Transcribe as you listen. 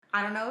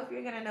I don't know if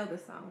you're gonna know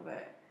this song,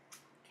 but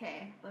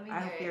okay, let me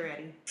I hear hope it. you're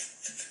ready.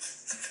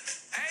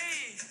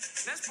 Hey,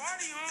 let's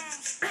party,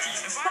 homes.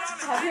 Invite all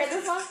the Have you heard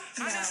this song?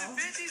 hundreds and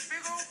fifties,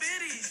 big old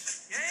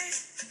biddies. Yay.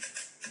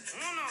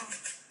 Uno.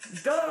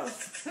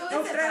 Dos. Who is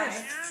Dos, it tres.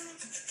 You hear me?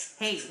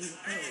 Hey.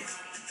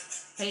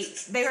 Hey.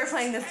 They were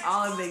playing this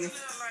all in Vegas.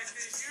 Feel like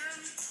this, you hear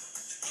me?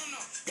 Uno,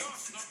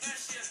 dos, no, that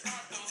shit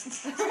tato.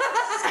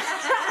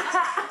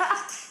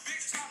 Big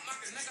top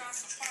like a nigga on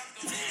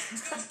zapato.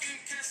 Still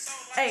getting queso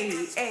like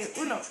Hey,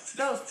 uno,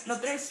 dos, no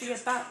tres, siete,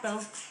 tato.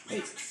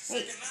 Hey,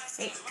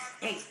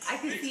 hey. I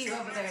can see you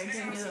over there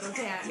doing your little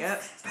dance.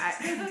 Yep.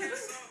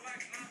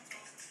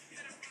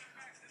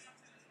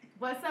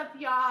 What's up,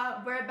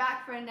 y'all? We're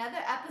back for another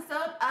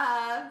episode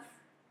of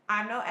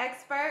I'm No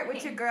Expert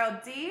with your girl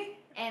D.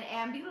 and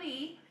Ambi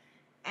Lee.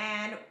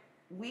 And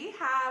we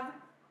have,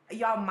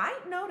 y'all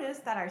might notice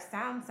that our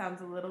sound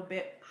sounds a little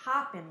bit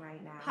popping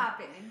right now.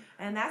 Popping.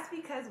 And that's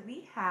because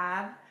we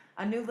have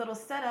a new little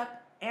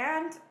setup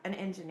and an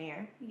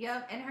engineer.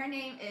 Yep, and her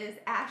name is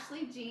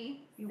Ashley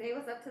G. Say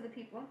what's up to the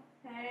people.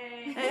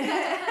 Hey.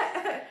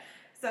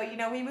 So,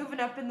 we moving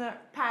up in the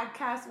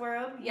podcast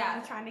world. Yeah.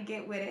 I'm trying to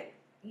get with it.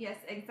 Yes,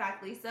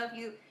 exactly. So if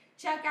you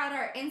check out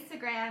our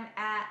Instagram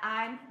at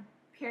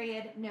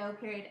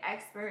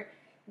I'm_no_expert,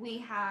 we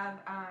have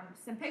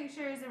some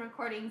pictures and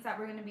recordings that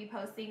we're going to be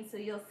posting. So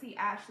you'll see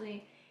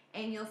Ashley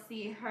and you'll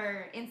see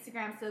her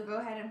Instagram. So go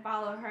ahead and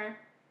follow her.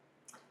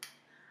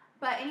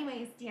 But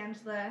anyways,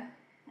 D'Angela,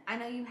 I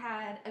know you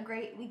had a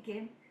great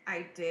weekend.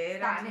 I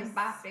did. Thought and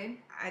bopping.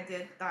 I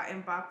did thought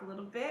and bop a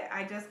little bit.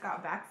 I just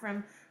got back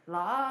from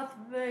Las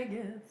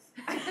Vegas.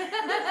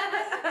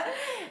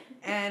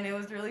 And it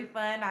was really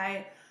fun.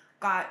 I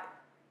got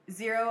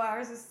 0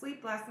 hours of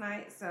sleep last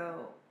night,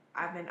 so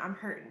I'm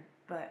hurting,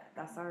 but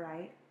that's all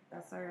right.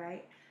 That's all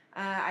right.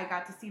 I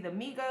got to see the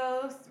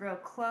Migos real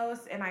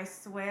close, and I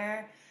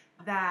swear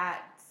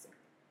that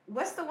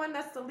what's the one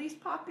that's the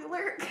least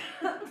popular?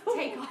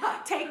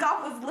 Takeoff.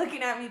 Takeoff was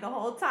looking at me the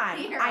whole time.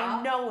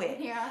 I know it.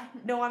 Yeah.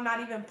 No, I'm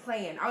not even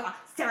playing. I was like,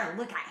 Sarah,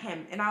 look at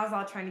him. And I was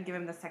all trying to give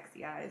him the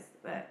sexy eyes.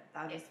 But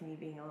that was just me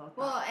being a little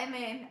Well, and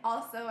then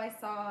also I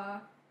saw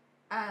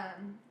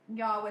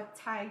y'all with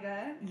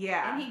Tyga.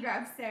 Yeah. And he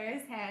grabbed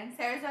Sarah's hand.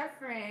 Sarah's our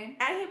friend.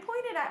 And he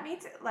pointed at me,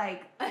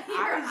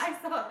 I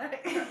saw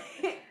that.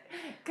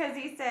 Because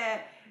he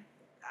said,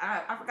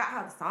 I forgot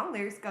how the song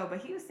lyrics go, but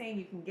he was saying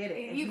you can get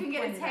it. And you can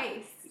get a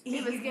taste. He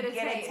was get a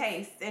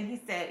taste. And he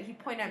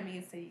pointed at me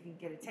and said you can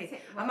get a taste.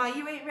 Well, I'm like,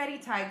 you ain't ready,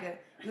 Tyga,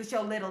 with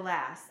your little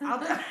ass. For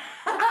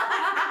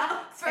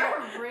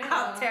real.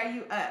 I'll tear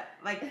you up.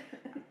 Like,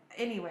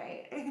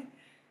 anyway.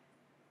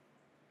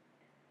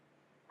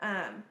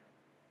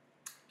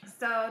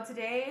 So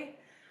today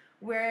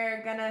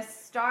we're gonna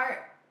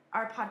start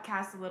our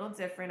podcast a little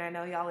different. I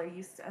know y'all are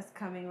used to us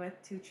coming with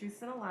two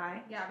truths and a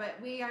lie. Yeah, but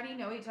we already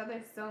know each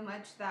other so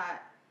much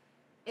that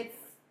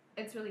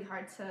it's really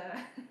hard to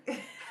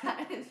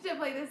to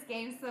play this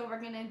game. So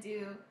we're gonna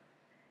do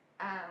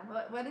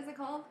what is it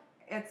called?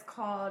 It's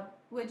called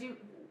Would You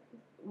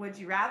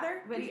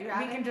Rather? Would you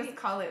rather? We can just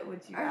call it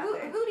Would You Or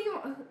Rather.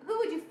 who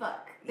would you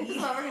fuck? This is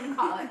what we're gonna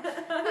call it.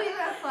 Who you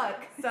gonna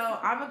fuck? So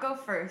I'm gonna go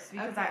first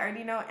because Okay. I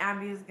already know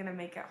Ambi is gonna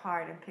make it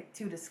hard and pick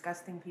two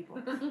disgusting people.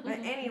 But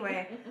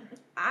anyway,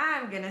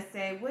 I'm gonna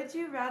say, would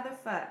you rather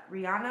fuck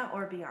Rihanna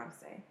or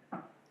Beyonce?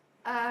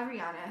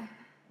 Rihanna.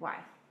 Why?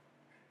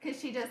 Because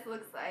she just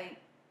looks like,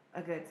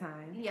 A good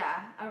time.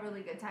 yeah, a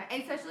really good time.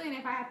 And especially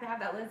if I have to have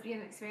that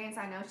lesbian experience,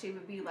 I know she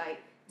would be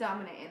like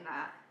dominant in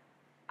that.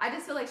 I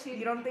just feel like she.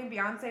 You don't think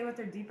Beyonce with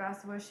her deep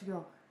ass voice should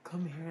go,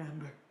 come here,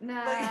 Amber?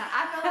 Nah,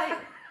 I feel like,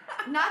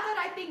 not that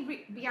I think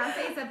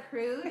Beyonce's a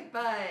prude,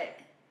 but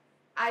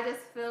I just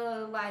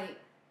feel like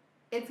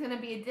it's going to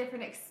be a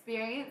different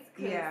experience.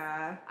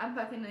 Yeah. I'm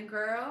fucking a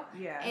girl.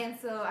 Yeah. And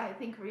so I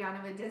think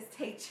Rihanna would just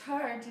take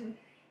charge and,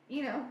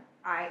 and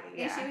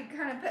she would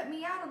kind of put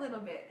me out a little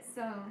bit.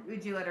 So.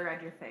 Would you let her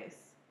ride your face?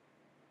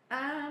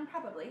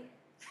 Probably.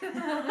 But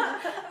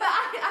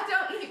I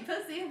don't eat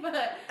pussy,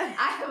 but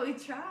I would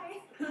try.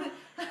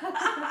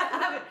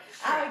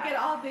 I would get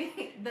all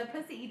the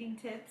pussy eating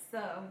tips,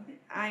 so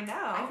I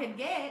know. I could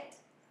get.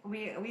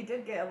 We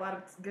did get a lot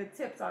of good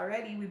tips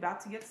already. We about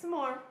to get some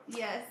more.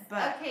 Yes.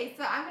 But okay,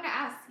 so I'm gonna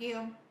ask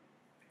you,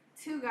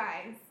 two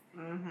guys.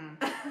 Mm-hmm.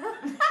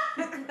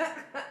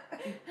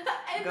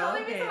 And the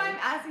only reason why I'm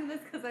asking this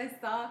because I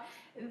saw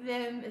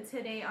them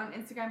today on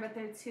Instagram, but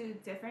they're two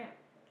different.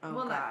 Oh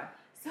well, God.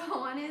 So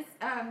one is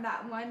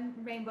that one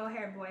rainbow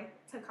hair boy,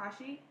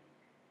 Takashi.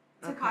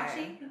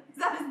 Okay. Is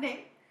that his name?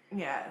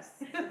 Yes.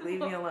 Leave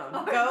me alone.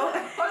 Or Go.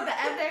 Or the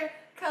other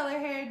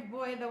color-haired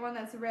boy, the one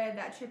that's red,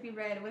 that trippy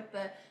red with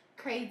the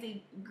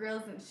crazy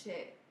grills and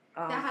shit.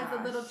 Oh, that has gosh.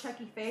 a little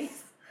Chucky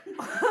face. You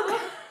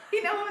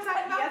know what I'm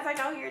talking about? Yes, I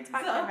know who you're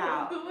talking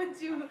about. Who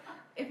would you,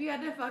 if you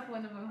had to fuck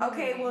one of them?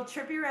 Okay, well,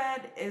 Trippy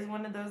Red is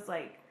one of those,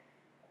 like,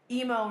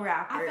 emo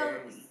rappers.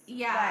 I feel,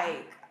 yeah.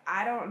 Like,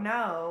 I don't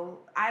know.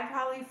 I'd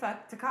probably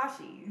fuck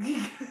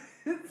Takashi.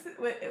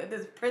 with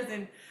this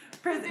prison.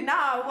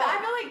 No, well,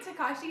 I feel like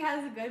Takashi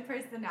has a good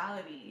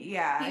personality.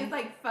 yeah. He was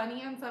like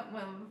funny on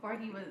before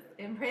he was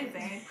in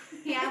prison.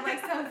 He had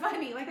like so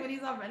funny, like when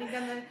he's all running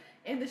down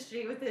in the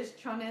street with his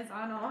chones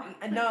on all.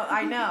 No,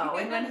 I know.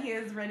 And when he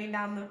was running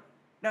down the.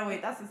 No,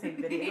 wait, that's the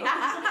same video.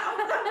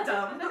 I'm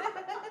dumb.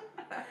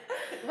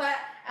 But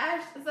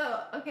Ash,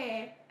 so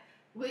okay,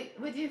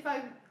 would you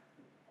fuck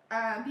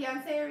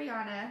Beyonce or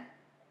Rihanna?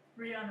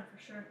 Rihanna for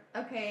sure.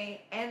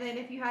 Okay, and then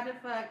if you had to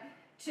fuck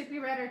Chippy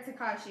Red or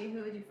Takashi,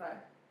 who would you fuck?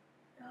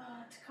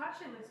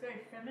 Takashi looks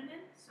very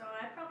feminine, so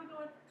I'd probably go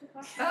with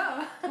Takashi.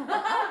 Oh,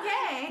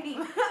 okay.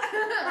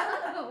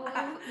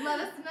 Let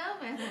us know,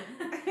 man.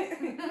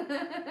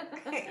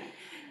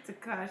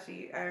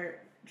 Takashi or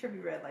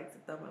Trippy Red likes to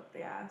thumb up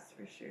the ass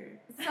for sure.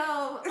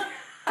 So,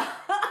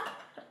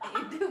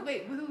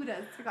 wait, who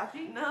does?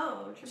 Takashi?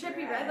 No,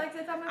 Trippy Red likes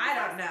to thumb up his I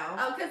ass? don't know.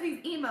 Oh, because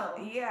he's emo.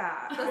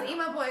 Yeah. Those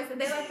emo boys,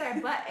 they like their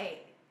butt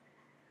ate.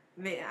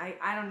 Man,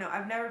 I don't know.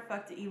 I've never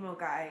fucked an emo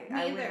guy. Me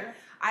either.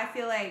 I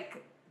feel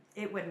like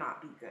it would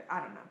not be good. I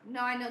don't know. No,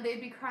 I know they'd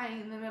be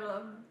crying in the middle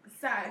of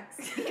sex.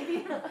 They'd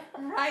be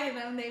writing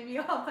them. They'd be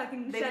all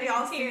fucking They'd shedding be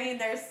all tears. singing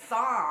their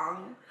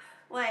song.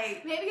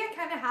 Like, Maybe I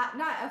kind of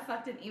not a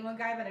fucked an emo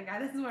guy, but a guy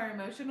that's more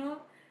emotional.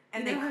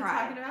 and You they know what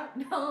cry. I'm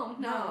talking about? No.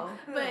 No.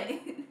 Who? But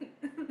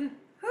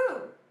Who?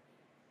 no,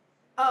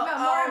 Oh,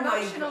 more my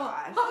emotional.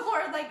 gosh.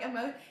 More like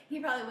he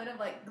probably would have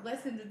like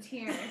glistened to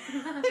tears.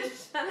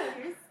 Shut up,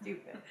 you're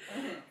stupid.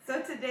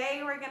 So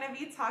today we're going to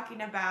be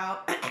talking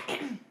about,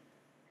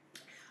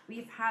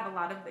 we've had a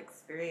lot of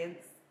experience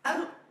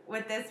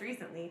with this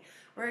recently.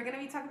 We're going to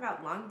be talking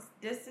about long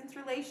distance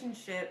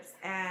relationships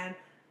and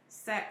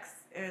sex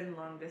in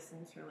long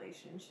distance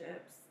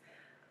relationships.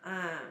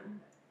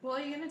 Well, are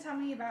you gonna tell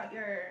me about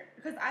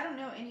because I don't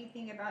know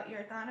anything about your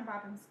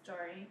Thanabobbin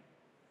story.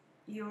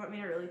 You want me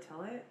to really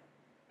tell it?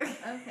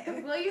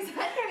 Okay. Well, you said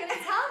you're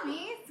gonna tell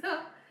me, so.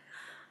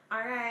 All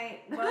right.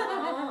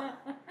 Well,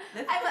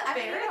 this is I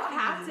mean, you don't embarrassing.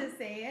 have to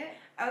say it.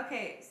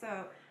 Okay,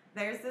 so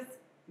there's this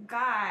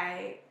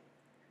guy.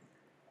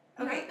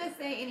 You Okay. don't have to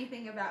say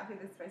anything about who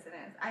this person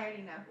is. I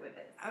already know who it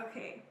is.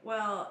 Okay,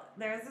 well,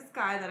 there's this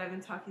guy that I've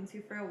been talking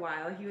to for a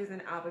while. He was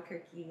in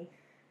Albuquerque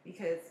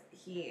because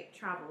he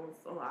travels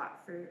a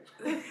lot for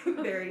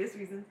various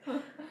reasons.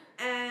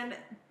 And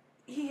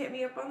he hit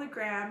me up on the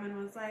gram and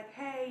was like,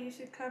 hey, you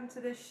should come to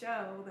this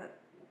show that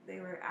they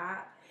were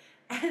at.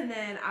 And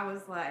then I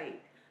was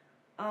like,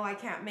 oh, I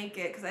can't make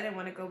it because I didn't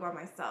want to go by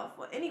myself.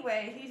 Well,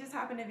 anyway, he just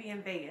happened to be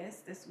in Vegas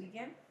this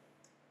weekend.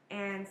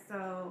 And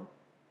so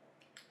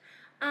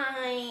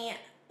I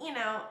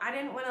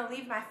didn't want to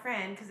leave my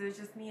friend because it was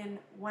just me and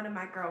one of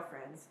my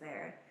girlfriends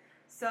there.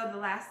 So the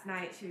last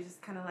night, she was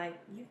just kind of like,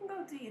 you can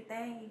go do your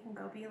thing. You can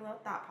go be a little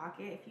thought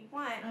pocket if you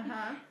want.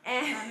 Uh-huh.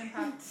 And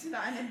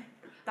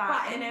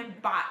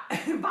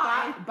Bottin'.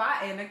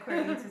 bottin',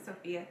 according to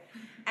Sophia.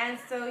 And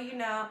so,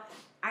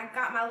 I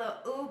got my little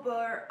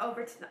Uber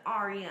over to the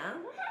Aria.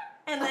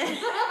 And then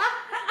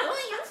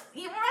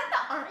you were at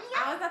the Aria?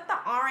 I was at the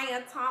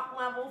Aria top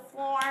level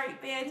floor,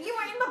 bitch. You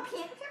were in the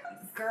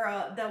penthouse?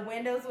 Girl, the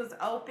windows was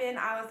open.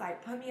 I was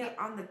like, put me up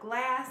on the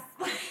glass.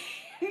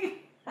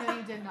 No,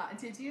 you did not.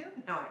 Did you?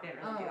 No, I didn't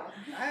really do Oh,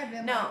 I had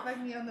been No.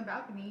 like me on the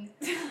balcony.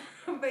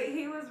 But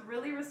he was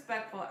really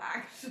respectful,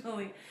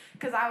 actually.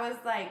 Because I was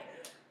like,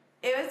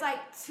 it was like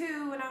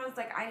 2, and I was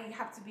like, I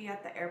have to be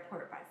at the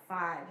airport by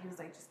 5. He was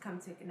like, just come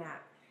take a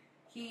nap.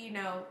 He,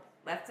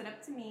 left it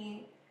up to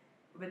me.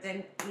 But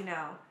then,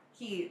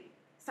 he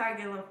started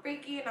getting a little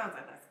freaky, and I was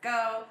like, let's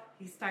go.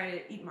 He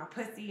started eating my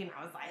pussy, and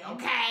I was like,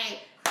 okay.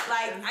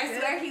 Like, I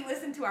swear he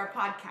listened to our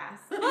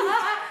podcast.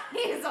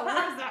 He's a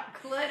where's that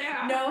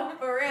glitter? No,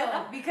 for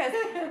real. Because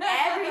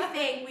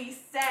everything we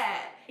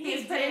said, He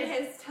he's putting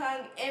did. his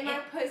tongue in my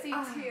pussy,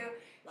 Oh, too.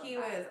 He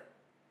was,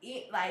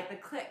 like, the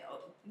clip.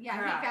 Yeah,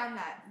 Girl. he found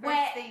that. First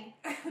Wet.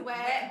 thing.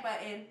 Wet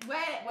button.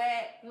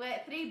 Wet.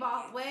 Wet. 3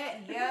 ball.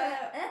 Wet.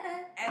 Yep.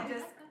 And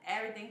just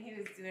everything he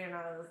was doing,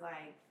 I was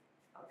like,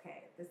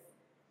 okay, this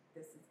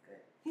is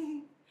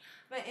good.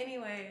 But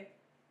anyway,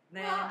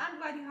 then Well, I'm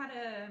glad you had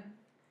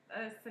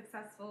a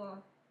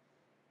successful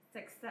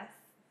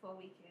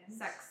weekend.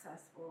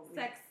 successful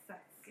Successful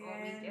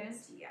weekend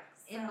Yeah.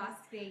 in So, Las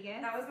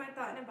Vegas. that was my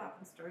thought and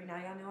about story. Now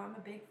y'all know I'm a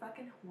big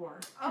fucking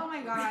whore. Oh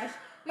my gosh.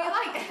 We you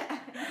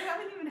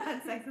haven't even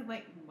had sex in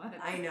like months.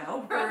 I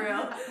know, for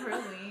real.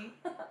 Really.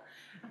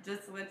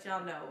 Just to let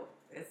y'all know,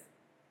 it's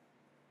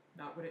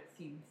not what it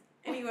seems.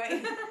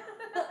 Anyway.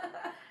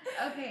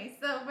 Okay,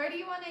 so where do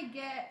you want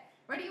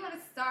to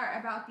start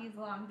about these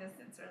long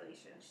distance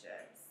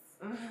relationships?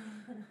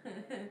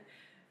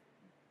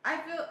 I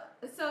feel,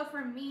 so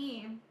for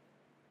me,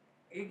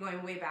 You're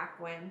going way back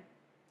when.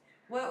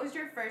 What was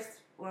your first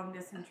long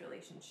distance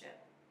relationship?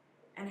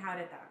 And how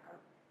did that go?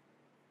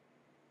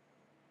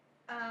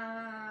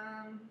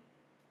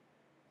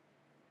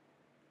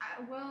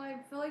 I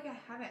feel like I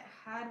haven't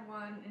had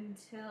one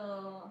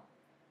until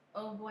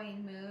old boy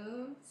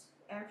moved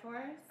Air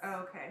Force.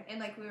 Oh, okay. And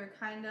like we were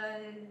kind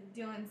of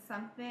doing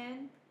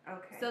something.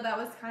 Okay. So that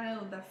was kind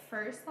of the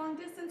first long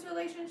distance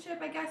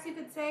relationship, I guess you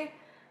could say.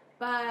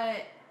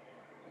 But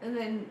and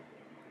then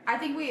I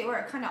think we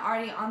were kind of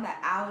already on the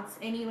outs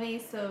anyway,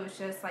 so it was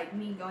just like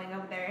me going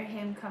over there,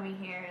 him coming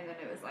here, and then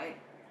it was like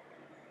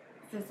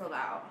fizzled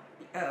out.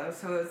 Oh,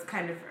 so it was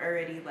kind of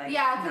already like.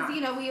 Yeah, because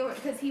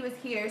because he was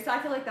here, so I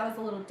feel like that was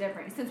a little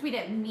different since we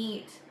didn't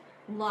meet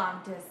long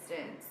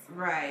distance.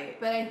 Right.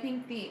 But I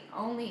think the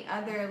only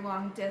other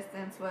long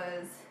distance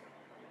was,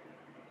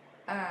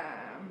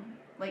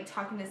 like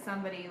talking to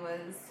somebody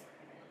was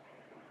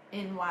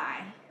in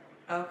Y.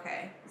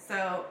 Okay,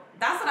 so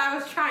that's what I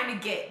was trying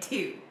to get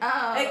to.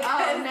 No,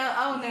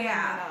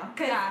 Yeah,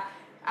 no. Yeah,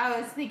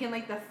 I was thinking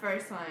like the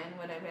first one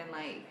would have been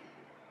like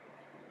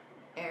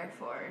Air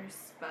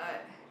Force,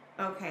 but.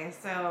 Okay,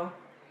 so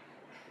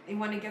you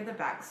want to give the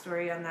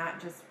backstory on that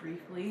just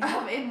briefly?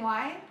 In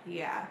Y?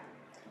 Yeah.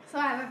 So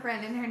I have a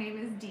friend and her name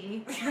is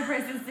Dee, the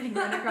person sitting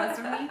right across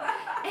from me.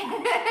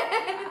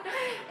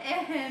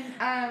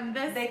 And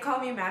They call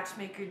me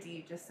Matchmaker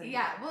D, just so you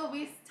yeah, well,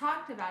 we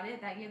talked about it,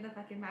 that you're the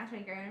fucking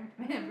matchmaker,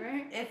 remember?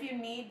 know. If you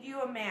need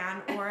you a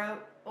man or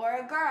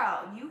a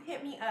girl, you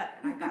hit me up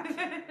and I got you.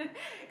 Okay.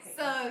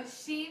 So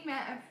she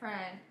met a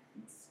friend.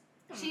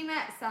 She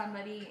met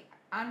somebody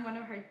on one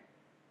of her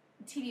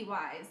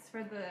TDYs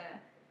for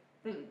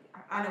the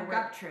On a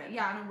work trip.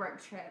 Yeah, on a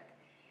work trip.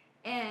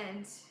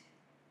 And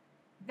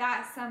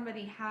that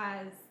somebody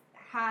has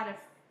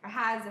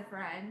a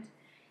friend.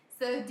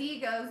 So Dee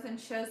goes and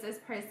shows this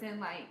person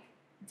like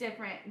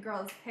different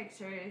girls'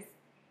 pictures,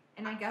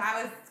 and I guess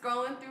I was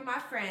scrolling through my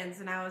friends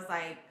and I was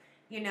like,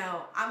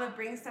 I'm gonna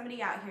bring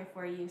somebody out here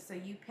for you, so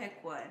you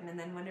pick one. And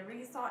then whenever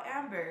he saw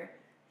Amber,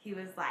 he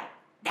was like,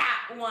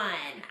 that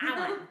one, I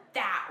want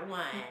that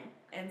one.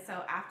 And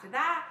so after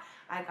that,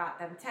 I got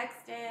them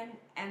texting,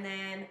 and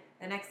then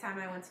the next time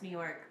I went to New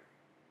York.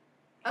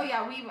 Oh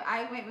yeah,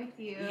 I went with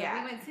you.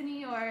 Yeah. We went to New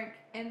York,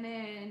 and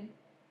then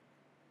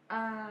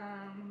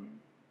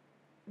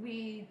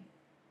we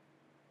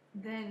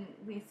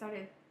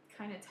started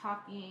kind of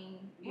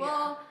talking. Yeah.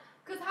 Well,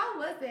 cause how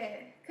was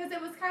it? Cause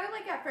it was kind of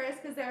like at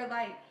first, cause they were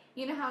like,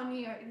 how New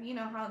York,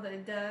 how the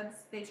dubs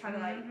they try to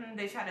like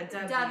they try to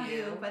dub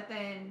you, but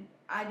then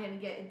I didn't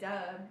get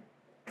dubbed.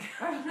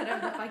 Or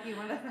whatever the fuck you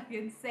want to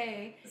fucking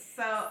say.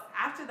 So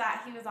after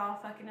that, he was all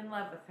fucking in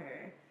love with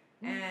her,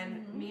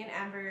 and me and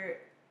Amber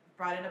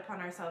brought it upon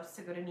ourselves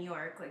to go to New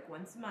York like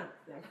once a month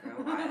there for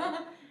a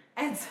while.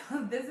 And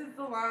so this is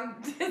the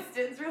long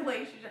distance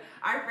relationship.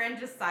 Our friend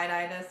just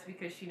side-eyed us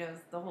because she knows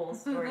the whole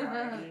story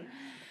already.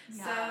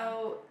 Yeah.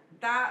 So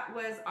that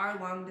was our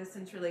long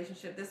distance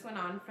relationship. This went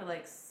on for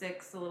like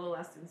a little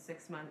less than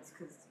 6 months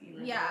because you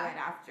were there right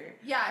after.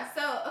 Yeah,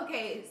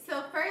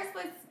 so first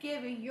let's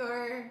give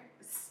your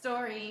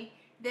story,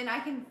 then I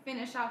can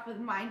finish off with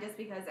mine just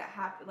because it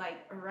happened like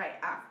right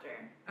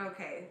after.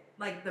 Okay,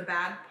 like the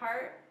bad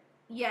part?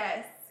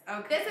 Yes.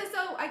 Okay.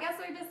 I guess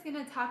we're just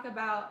going to talk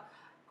about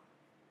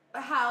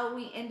how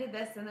we ended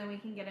this, and then we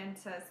can get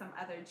into some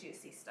other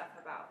juicy stuff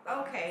about that.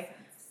 Okay,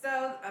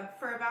 so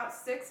for about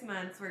 6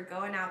 months, we're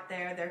going out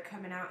there, they're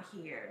coming out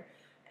here,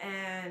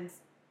 and,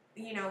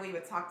 we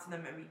would talk to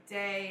them every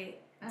day,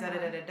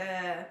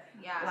 da-da-da-da-da.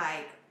 Yeah.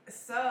 Like,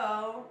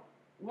 so,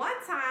 one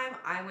time,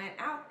 I went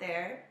out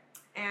there,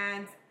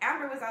 and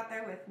Amber was out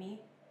there with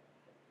me,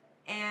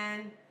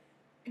 and...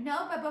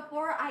 No, but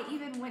before I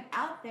even went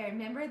out there,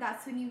 remember?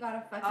 That's when you got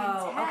a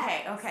fucking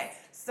text. Okay.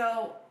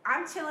 So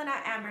I'm chilling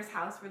at Amber's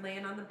house. We're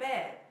laying on the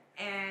bed,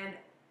 and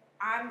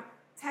I'm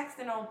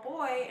texting old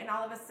boy, and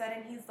all of a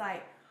sudden he's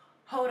like,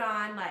 "Hold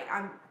on, like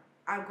I'm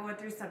going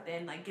through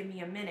something. Like give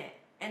me a minute."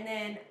 And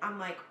then I'm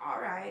like, "All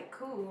right,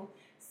 cool."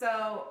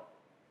 So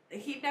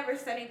he'd never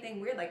said anything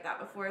weird like that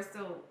before.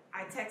 So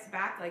I text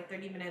back like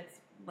 30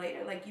 minutes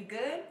later, like, "You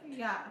good?"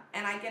 Yeah.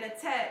 And I get a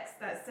text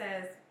that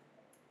says,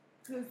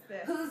 Who's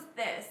this? "Who's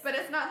this?" But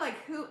it's not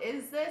like who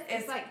is this?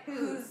 It's like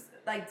who's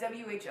like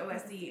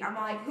WHOSE. I'm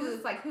all like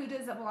who's like who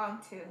does it belong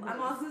to?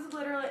 I'm all who's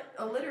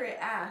illiterate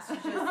ass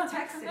just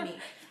texted me.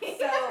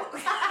 So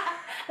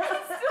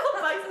it still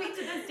bugs me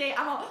to this day.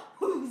 I'm all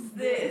who's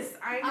this?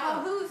 I know. I'm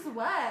all who's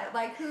what?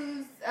 Like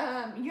who's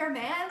your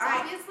man's?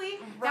 Obviously,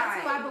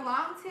 that's who I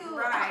belong to.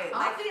 Right.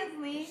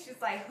 Obviously. Like,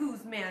 she's like,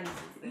 whose man's is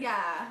this?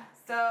 Yeah.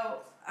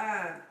 So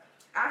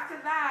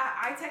after that,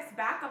 I text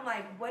back. I'm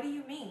like, what do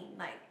you mean?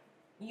 Like,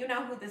 you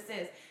know who this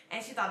is?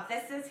 And she thought,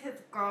 this is his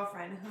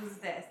girlfriend. Who's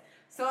this?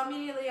 So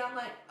immediately I'm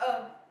like,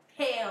 oh,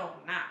 hell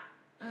nah.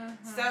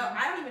 So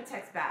I don't even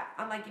text back.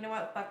 I'm like, you know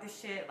what? Fuck this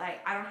shit.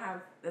 Like, I don't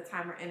have the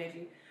time or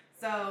energy.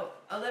 So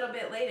a little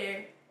bit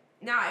later,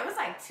 now it was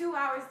like 2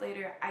 hours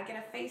later, I get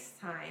a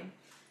FaceTime.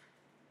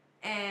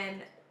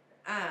 And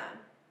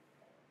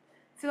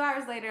 2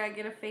 hours later, I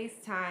get a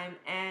FaceTime.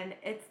 And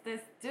it's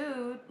this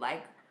dude,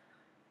 like,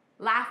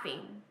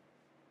 laughing.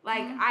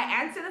 Like,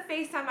 I answer the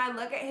FaceTime, I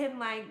look at him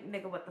like,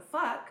 nigga, what the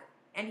fuck?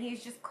 And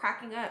he's just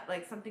cracking up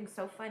like something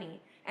so funny.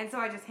 And so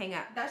I just hang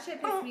up. That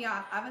shit pissed me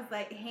off. I was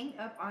like, hang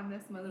up on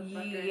this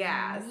motherfucker.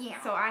 Yeah.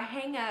 So I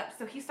hang up.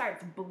 So he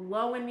starts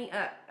blowing me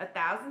up.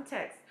 1,000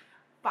 texts,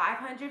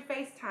 500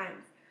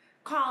 FaceTimes,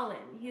 calling.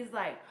 He's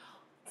like,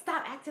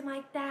 Stop acting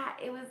like that.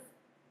 It was,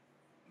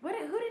 who did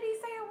he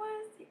say it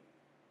was?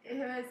 It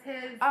was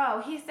his.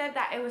 Oh, he said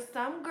that it was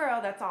some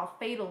girl that's all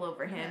fatal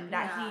over him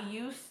that Yeah. he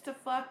used to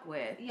fuck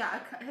with. Yeah,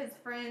 his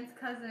friend's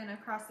cousin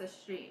across the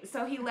street.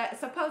 So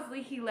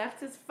supposedly he left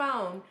his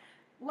phone.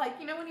 Like,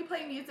 you know when you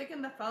play music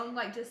and the phone,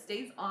 like, just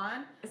stays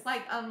on? It's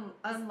like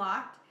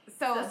unlocked.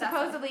 So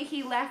supposedly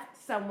he left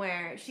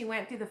somewhere. She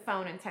went through the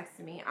phone and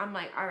texted me. I'm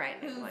like, all right,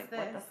 Who's like, this?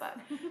 what the fuck?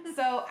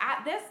 So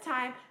at this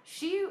time,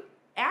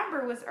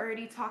 Amber was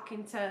already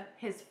talking to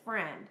his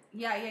friend.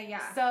 Yeah.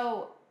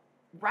 So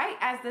right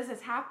as this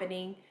is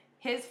happening,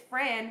 his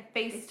friend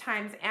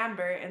FaceTimes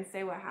Amber and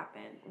say what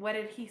happened. What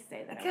did he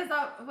say that? Because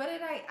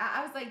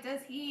I was like,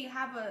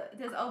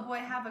 does old boy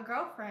have a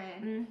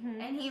girlfriend?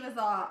 Mm-hmm. And he was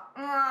all,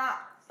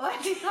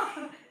 like,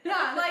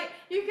 yeah, like,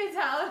 you could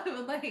tell,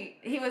 like,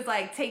 He was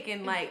like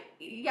taken back.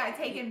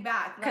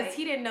 Because Like,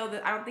 he didn't know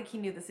I don't think he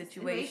knew the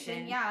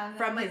situation. Yeah. And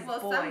from like, his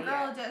well, boy. some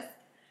girl just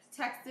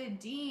texted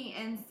D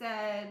and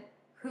said,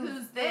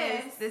 who's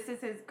this? This is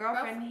his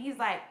girlfriend. He's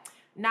like,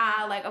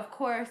 nah, like, of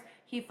course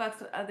he fucks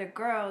with other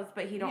girls,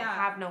 but he don't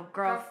have no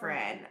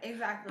girlfriend.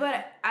 Exactly.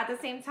 But at the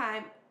same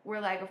time, we're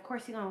like, of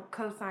course he gonna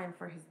co-sign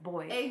for his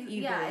boy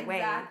either way.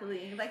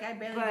 Exactly. Like, I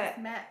barely just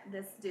met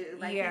this dude.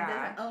 Like, he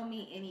doesn't owe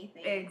me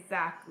anything.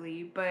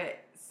 Exactly. But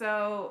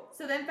so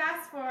then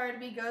fast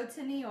forward, we go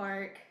to New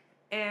York.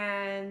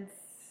 And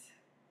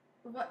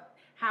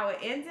how it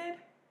ended?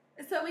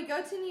 So we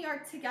go to New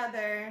York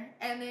together,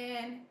 and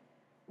then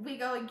we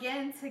go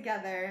again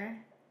together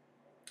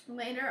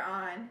later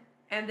on.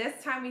 And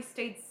this time we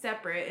stayed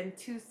separate in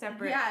two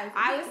separate. Yeah,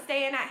 I was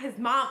staying at his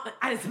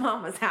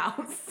mama's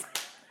house.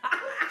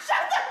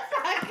 Shut the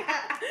fuck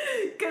up.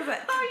 Because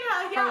yeah.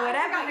 for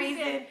whatever I forgot you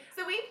reason. did.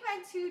 So we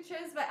planned 2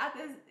 trips, but at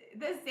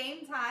the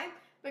same time,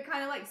 but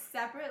kind of like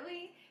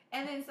separately.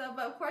 And then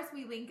but of course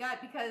we link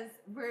up because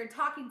we're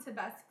talking to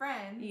best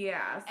friends.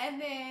 Yeah.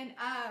 And then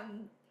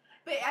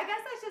but I guess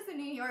that's just a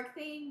New York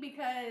thing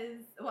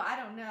because, well, I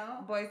don't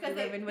know. Boys be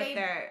living with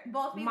their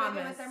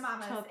mamas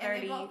till 30,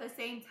 and they both the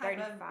same type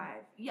 35.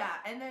 Yeah,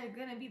 and they're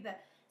gonna be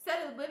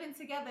instead of living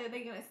together,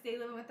 they're gonna stay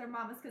living with their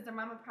mamas because their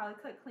mama probably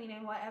cook, clean,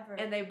 and whatever.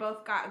 And they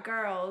both got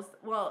girls.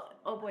 Well,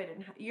 oh boy,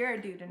 your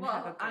dude didn't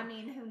have a girl. I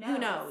mean, who knows? Who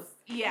knows?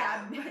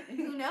 Yeah.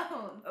 Who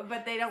knows?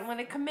 But they don't want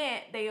to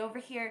commit. They over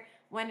here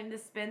wanting to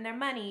spend their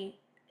money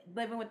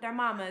living with their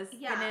mamas,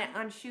 spending it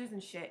on shoes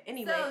and shit.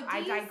 Anyway, So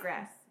I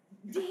digress.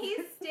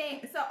 He's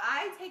staying. So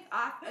I take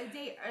off a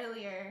day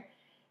earlier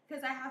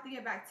because I have to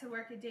get back to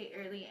work a day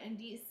early, and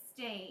Dee's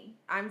staying.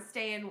 I'm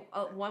staying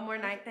one more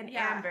night than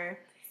Amber.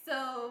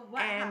 So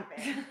what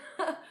happened?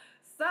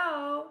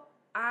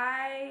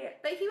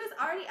 But he was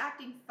already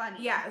acting funny.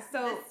 Yeah.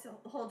 So this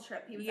whole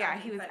trip, he was.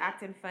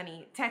 Acting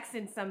funny,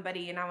 texting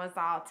somebody, and I was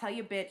all, "Tell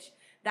your bitch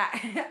that."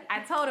 I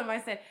told him, I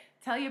said,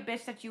 "Tell your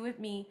bitch that you with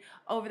me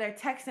over there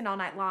texting all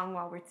night long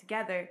while we're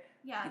together."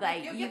 Yeah,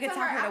 like you can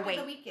tell her to wait.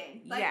 The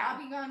weekend. Like, I'll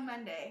be gone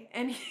Monday.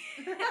 And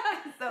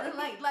so and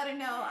like let her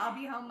know I'll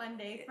be home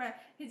Monday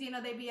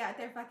because they be at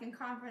their fucking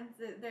conference,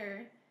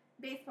 their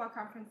baseball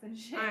conference and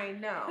shit. I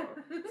know.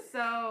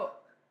 So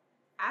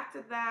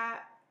after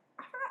that,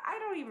 I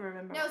don't even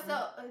remember. No,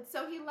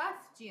 so he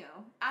left you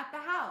at the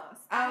house.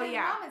 At his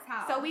mama's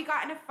house. So we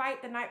got in a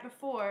fight the night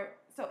before.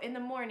 So in the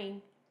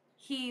morning,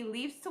 he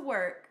leaves to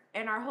work.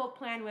 And our whole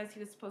plan was he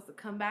was supposed to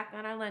come back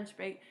on our lunch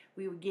break.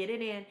 We would get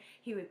it in.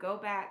 He would go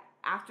back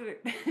after.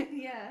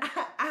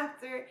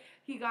 After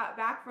he got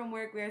back from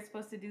work, we were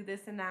supposed to do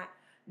this and that.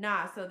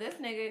 Nah. So this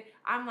nigga,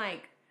 I'm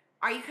like,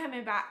 "Are you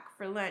coming back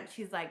for lunch?"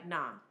 He's like,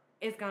 "Nah.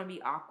 It's gonna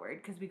be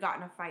awkward because we got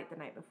in a fight the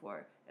night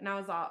before." And I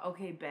was all,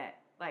 "Okay,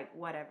 bet. Like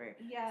whatever."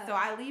 Yeah. So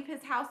I leave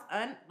his house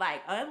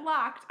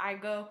unlocked. I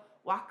go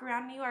walk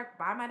around New York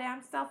by my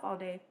damn self all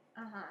day.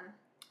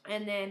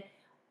 And then,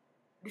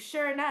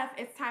 sure enough,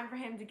 it's time for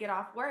him to get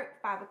off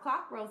work. 5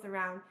 o'clock rolls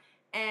around,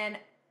 and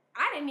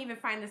I didn't even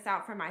find this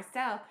out for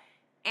myself.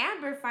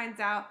 Amber finds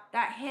out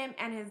that him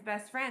and his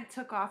best friend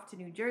took off to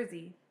New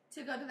Jersey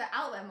to go to the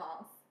outlet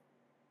malls.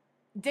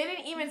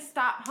 Didn't even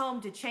stop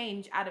home to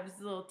change out of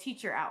his little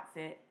teacher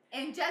outfit.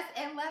 And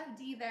left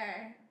Dee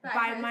there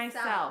by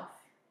myself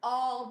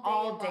all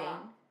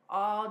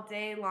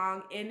day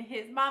long in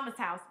his mama's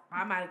house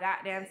by my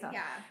goddamn self.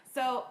 Yeah.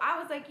 So I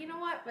was like, you know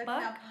what? With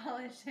nail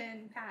polish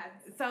and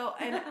pads. So,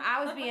 and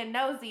I was being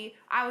nosy.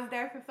 I was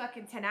there for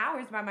fucking 10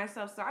 hours by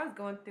myself, so I was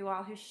going through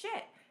all his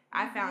shit.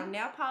 I found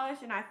nail polish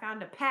and I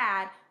found a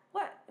pad.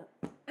 What?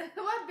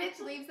 What bitch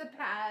leaves a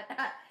pad?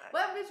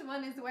 What bitch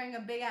one is wearing a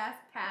big ass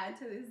pad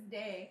to this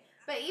day?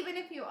 But even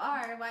if you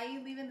are, why are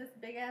you leaving this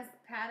big ass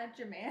pad at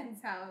your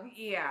man's house?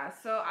 Yeah,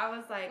 so I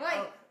was like,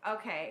 oh,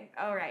 okay,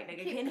 all right,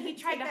 nigga. And he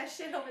tried to that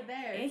shit over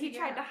there. And he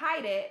tried to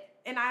hide it,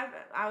 and I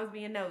was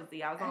being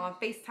nosy. I was on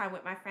FaceTime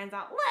with my friends.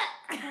 Out,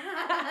 look.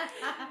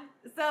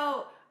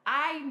 So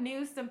I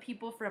knew some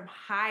people from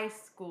high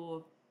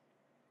school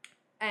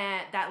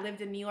and that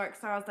lived in New York.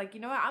 So I was like, you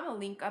know what? I'm gonna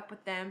link up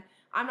with them.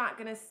 I'm not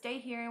gonna stay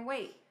here and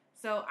wait.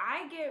 So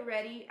I get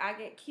ready, I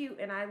get cute,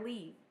 and I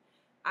leave.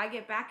 I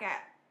get back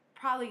at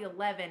probably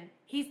 11.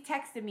 He's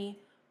texting me,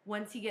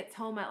 once he gets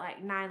home at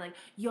like 9, like,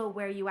 yo,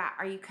 where you at?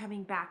 Are you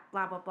coming back?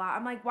 Blah, blah, blah.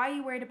 I'm like, why are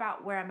you worried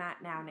about where I'm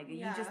at now, nigga?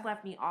 Yeah. You just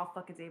left me all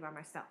fucking day by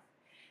myself.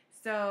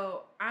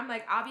 So I'm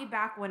like, I'll be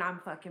back when I'm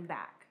fucking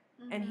back.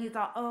 And he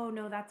thought, oh,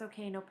 no, that's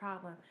okay, no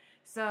problem.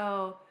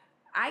 So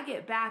I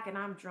get back and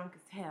I'm drunk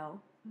as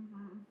hell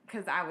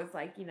because I was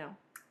like, you know,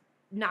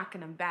 knocking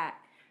him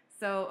back.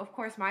 So, of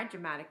course, my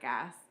dramatic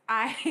ass,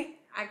 I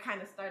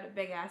kind of start a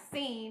big ass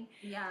scene.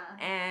 Yeah.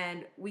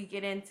 And we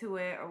get into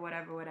it or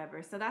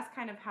whatever. So that's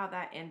kind of how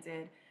that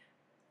ended.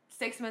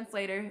 6 months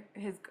later,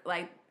 his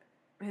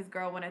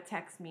girl want to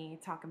text me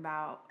talking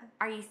about,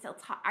 are you still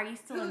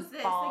Who's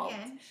involved?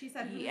 this again? She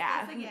said, who's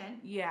Yeah. this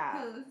again?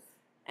 Yeah. Who's?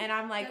 And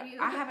I'm like,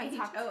 I haven't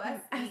talked to him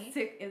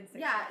W-H-O-S-E. in 6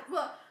 Yeah,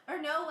 well, or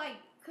no, like,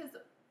 because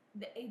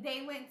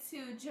they went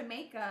to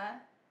Jamaica.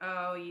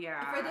 Oh,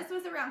 yeah. For this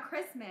was around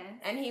Christmas.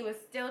 And he was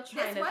still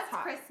trying to This was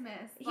talk.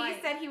 Christmas. He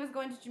said he was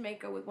going to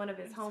Jamaica with one of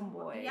his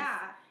homeboys. Yeah.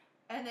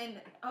 And then,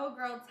 oh,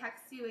 girl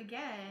texts you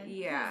again.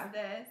 Yeah. Who's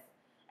this?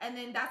 And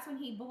then that's when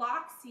he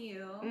blocks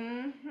you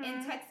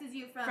and texts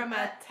you from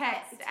a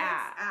text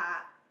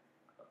app.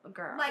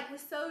 Girl. Like,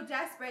 so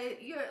desperate.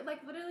 You're, like,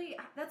 literally,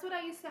 that's what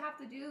I used to have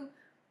to do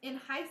in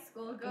high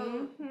school.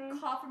 Go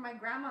call from my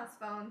grandma's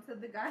phone to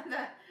the guy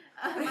that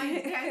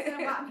my parents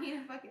didn't want me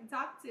to fucking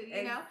talk to,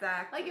 you know?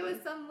 Exactly. Like, it was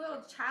some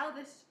little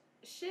childish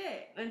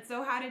shit. And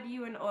so how did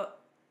you and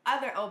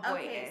other old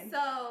boy end?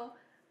 So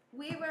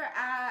we were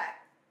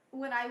at,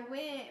 when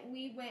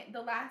we went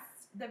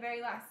the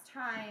very last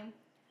time,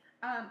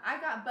 I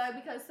got bugged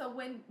because, so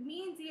when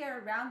me and D are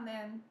around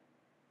them,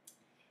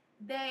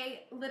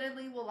 they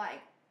literally will,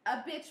 like, a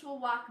bitch will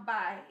walk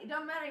by. It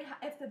don't matter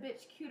if the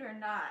bitch cute or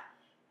not.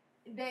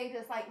 They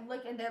just, like,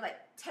 look and they're, like,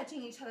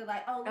 touching each other,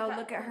 like, oh,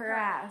 look at her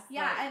ass.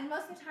 Yeah, like, and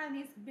most of the time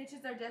these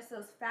bitches are just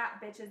those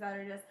fat bitches that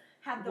are just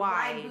have the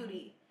wide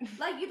booty.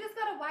 Like, you just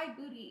got a wide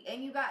booty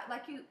and you got,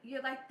 like,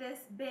 you're, like, this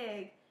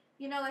big.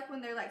 You know, like,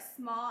 when they're, like,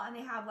 small and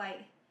they have,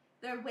 like,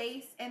 their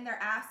waist and their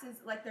asses,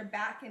 like, their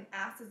back and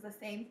ass is the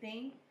same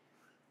thing.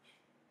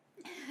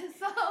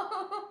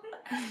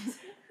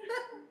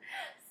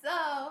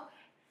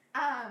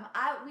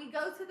 We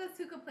go to the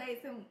Tuca place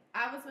and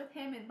I was with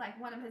him and like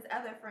one of his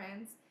other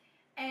friends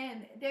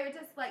and they were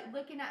just like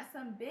looking at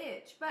some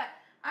bitch, but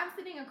I'm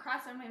sitting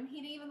across from him.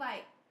 He didn't even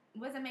like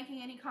wasn't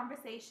making any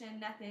conversation,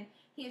 nothing.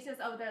 He was just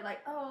over there like,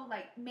 oh,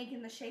 like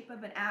making the shape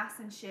of an ass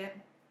and shit.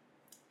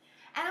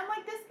 And I'm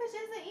like, this bitch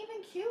isn't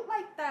even cute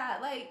like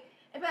that. Like,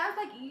 but I was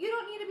like, you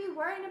don't need to be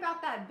worrying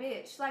about that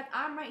bitch. Like,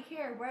 I'm right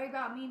here. Worry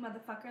about me,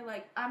 motherfucker.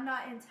 Like, I'm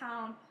not in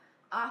town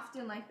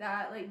often like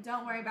that. Like,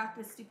 don't worry about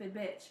this stupid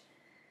bitch.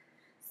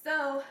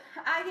 So,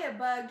 I get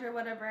bugged or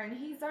whatever, and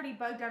he's already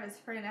bugged out his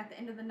friend at the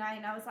end of the night,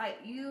 and I was like,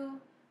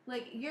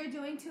 you're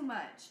doing too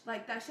much.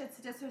 Like, that shit's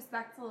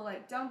disrespectful.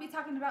 Like, don't be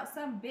talking about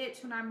some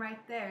bitch when I'm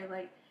right there.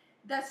 Like,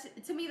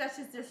 to me, that's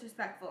just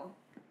disrespectful.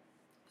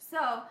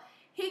 So,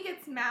 he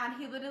gets mad.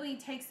 He literally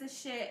takes his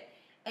shit,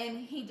 and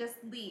he just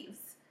leaves.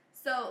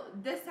 So,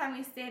 this time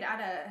we stayed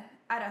at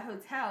a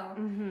hotel,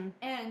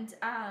 and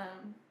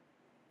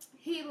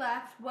he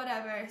left,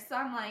 whatever. So,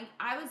 I'm like,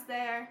 I was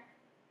there.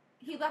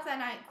 He left that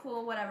night,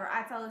 cool, whatever.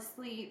 I fell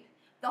asleep.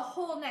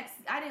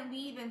 I didn't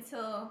leave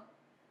until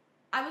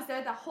I was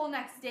there the whole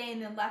next day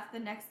and then left the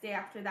next day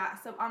after that.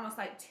 So almost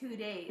like 2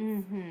 days.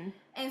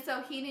 And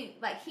so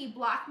he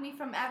blocked me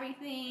from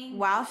everything.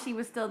 While she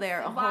was still there,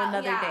 a whole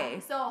nother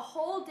day. So a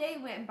whole day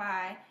went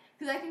by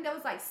because I think that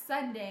was like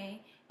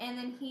Sunday. And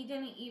then he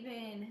didn't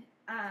even,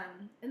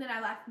 and then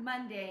I left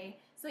Monday.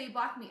 So he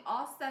blocked me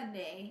all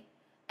Sunday.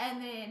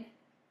 And then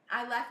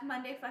I left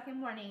Monday fucking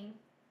morning.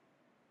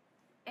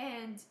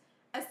 And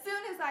as soon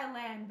as I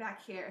land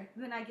back here,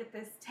 then I get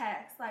this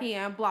text. Like, he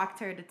unblocked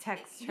her to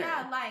text her.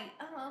 Yeah, like,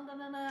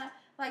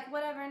 like,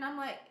 whatever. And I'm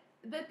like,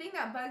 the thing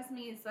that bugs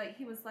me is, like,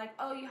 he was like,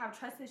 oh, you have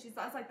trust issues.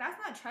 I was like, that's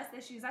not trust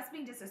issues. That's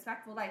being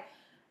disrespectful. Like,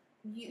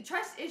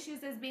 trust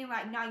issues is being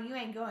like, nah, you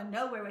ain't going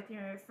nowhere with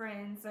your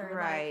friends. Or,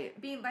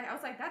 like, being like, I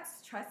was like,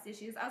 that's trust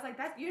issues. I was like,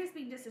 you're just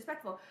being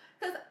disrespectful.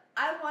 Because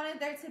I wanted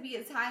there to be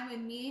a time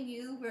when me and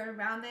you were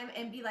around them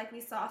and be like,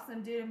 we saw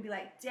some dude and be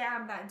like,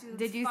 damn, that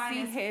dude's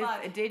fine as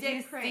fuck. Did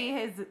you see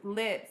his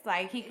lips?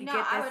 Like, he could get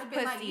this I would have been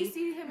pussy. like, you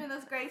see him in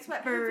those gray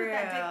sweatpants For with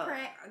that real. dick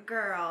print?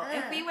 Girl,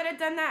 if we would have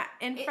done that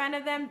in front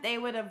of them, they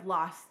would have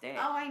lost it.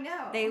 Oh, I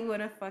know. They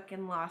would have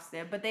fucking lost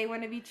it. But they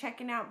want to be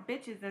checking out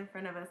bitches in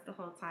front of us the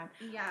whole time.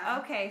 Yeah.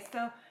 Okay,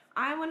 so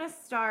I want to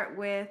start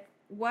with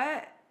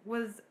what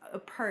was a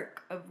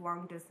perk of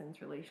long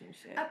distance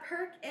relationship? A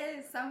perk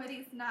is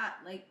somebody's not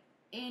like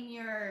in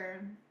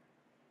your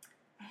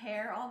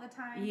hair all the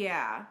time.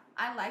 Yeah.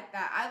 I like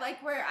that. I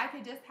like where I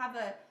could just have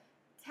a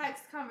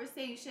text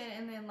conversation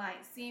and then like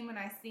see him when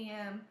I see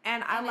him.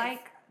 And I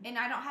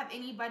don't have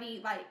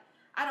anybody like,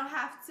 I don't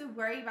have to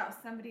worry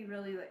about somebody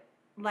really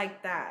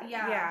like that.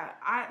 Yeah.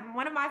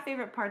 One of my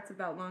favorite parts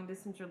about long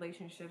distance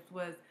relationships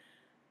was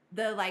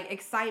the like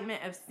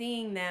excitement of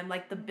seeing them,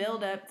 like the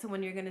build up to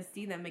when you're gonna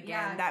see them again.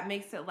 Yeah. That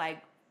makes it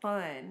like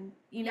fun.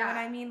 You know what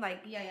I mean?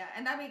 Like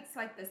and that makes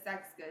like the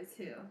sex good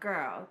too.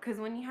 Girl, because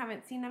when you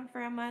haven't seen them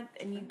for a month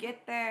and you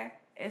get there,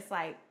 it's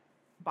like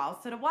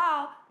balls to the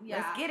wall. Yeah.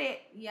 Let's get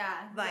it. Yeah.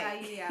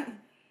 Like, Yeah.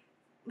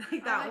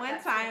 Like that like one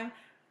that time,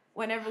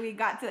 whenever we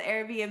got to the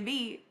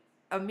Airbnb,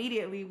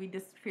 immediately we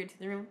disappeared to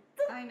the room.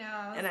 I know.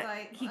 I was And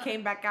like, he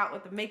came back out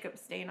with a makeup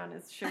stain on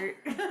his shirt.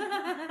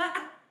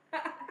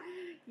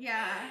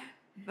 Yeah.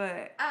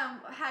 But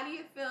how do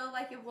you feel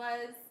like it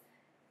was?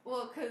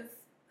 Well,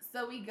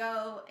 so we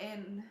go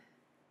and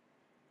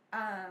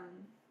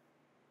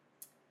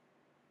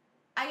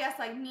I guess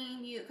like me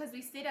and you, because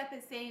we stayed at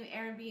the same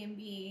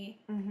Airbnb,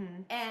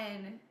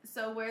 and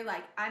so we're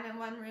like, I'm in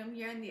one room,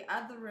 you're in the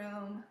other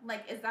room.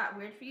 Like, is that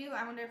weird for you?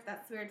 I wonder if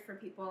that's weird for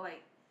people.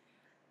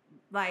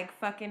 Like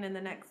fucking in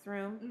the next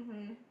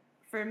room.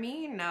 For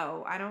me,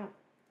 no, I don't.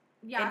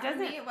 Yeah, It for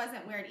me doesn't- it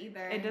wasn't weird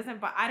either. It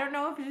doesn't. But I don't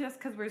know if it's just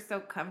because we're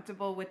so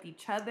comfortable with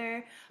each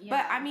other. Yeah.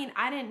 But I mean,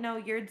 I didn't know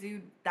your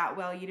dude that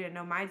well. You didn't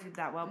know my dude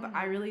that well. But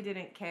I really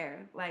didn't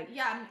care. Like,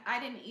 Yeah, I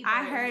didn't either. I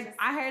It was heard. just-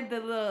 I heard the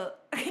little.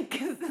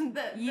 Cause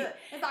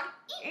it's like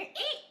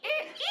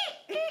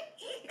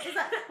is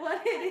that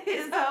what it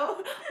is?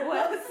 So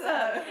what's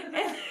up?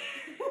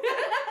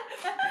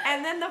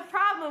 And then the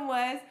problem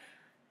was,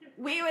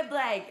 we would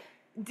like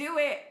do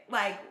it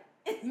like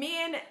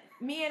me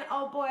and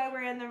old boy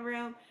were in the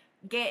room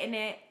getting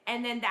it,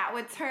 and then that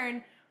would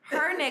turn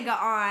her nigga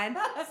on.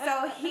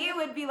 So he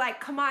would be like,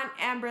 "Come on,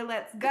 Amber,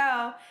 let's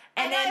go,"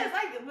 and I then was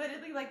like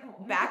literally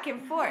like back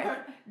and forth,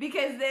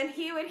 because then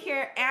he would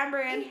hear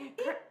Amber and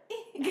her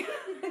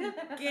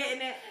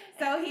getting it,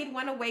 so he'd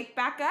want to wake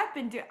back up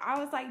and do. I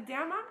was like,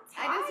 "Damn, I'm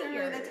tired." I just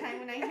remember the time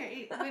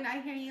when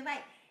I hear you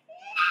like.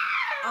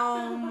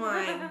 Oh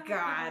my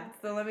god!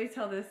 So let me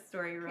tell this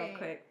story real Okay.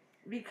 quick,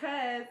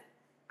 because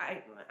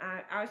I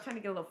was trying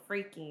to get a little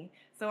freaky,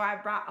 so I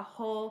brought a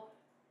whole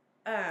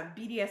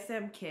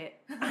BDSM kit.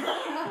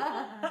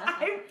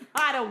 I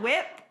brought a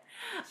whip.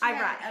 I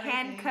brought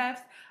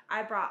handcuffs.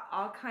 I brought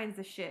all kinds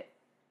of shit.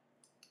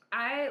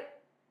 I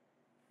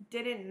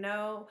didn't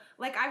know,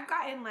 like,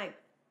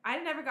 I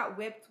never got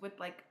whipped with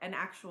like an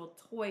actual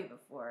toy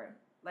before,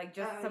 like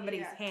just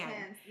somebody's hand.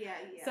 Hands. Yeah.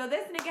 So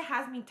this nigga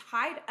has me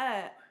tied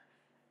up,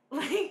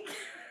 like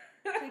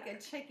like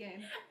a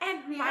chicken. and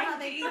You know how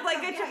they cook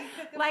them? Yeah, you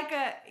cook them. like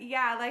a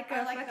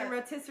Or like fucking the-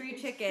 rotisserie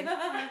chicken.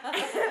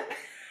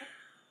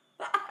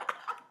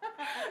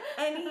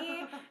 And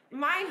he,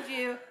 mind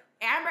you,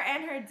 Amber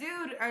and her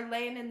dude are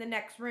laying in the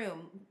next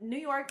room. New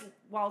York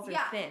walls are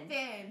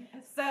thin.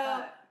 as So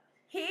fuck.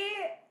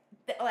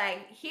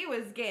 he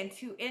was getting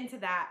too into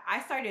that.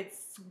 I started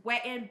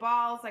sweating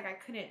balls like I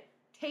couldn't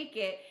take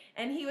it,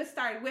 and he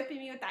started whipping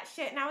me with that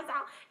shit, and I was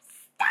all,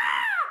 "Stop!"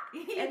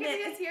 You and can then-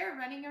 just hear her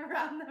running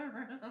around the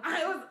room.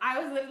 I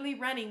was literally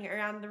running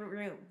around the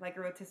room like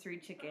a rotisserie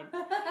chicken.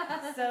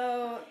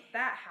 So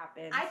that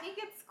happened. I think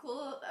it's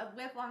cool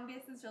with long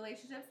distance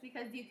relationships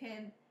because you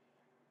can.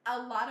 A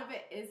lot of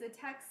it is a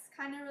text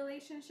kind of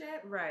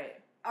relationship, Right.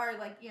 or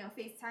like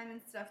FaceTime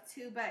and stuff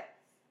too. But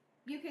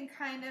you can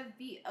kind of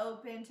be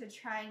open to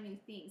trying new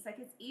things. Like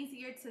it's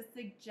easier to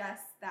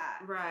suggest that.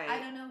 Right. I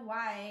don't know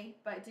why,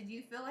 but did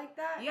you feel like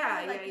that?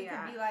 Yeah, Kinda like yeah, it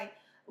yeah. could be like,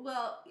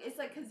 well, it's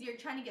like because you're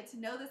trying to get to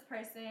know this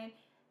person,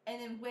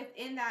 and then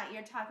within that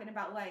you're talking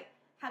about like,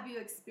 have you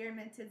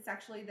experimented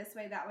sexually this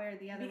way, that way, or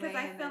the other way? Because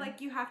I and feel then like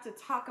you have to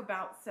talk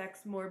about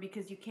sex more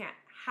because you can't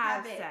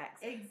have it. sex.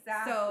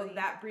 Exactly. So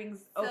that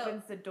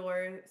opens the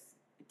doors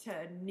to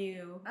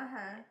new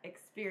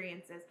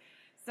experiences.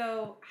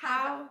 So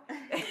how?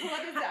 What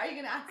is that? Are you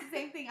gonna ask the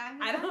same thing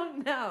I'm I gonna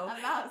don't know.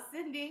 about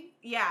sending?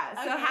 Yeah.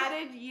 So Okay. how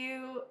did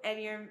you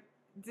and your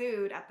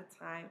dude at the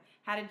time?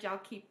 How did y'all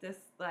keep this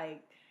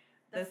like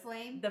The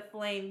flame? the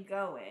flame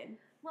going?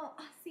 Well,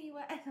 I'll see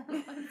what.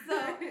 So,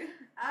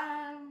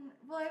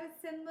 well, I would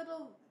send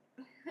little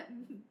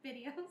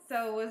videos.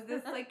 So was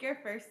this like your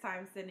first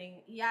time sending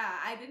Yeah,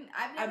 I've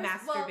a never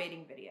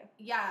masturbating video?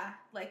 Yeah,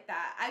 like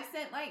that. I've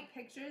sent like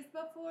pictures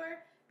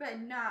before, but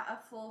not a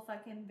full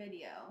fucking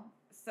video.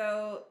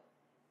 So,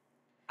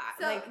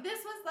 So this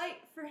was like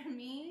for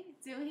me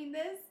doing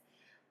this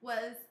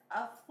was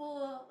a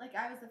full like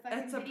I was a fucking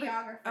it's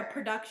videographer. a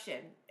production.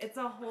 It's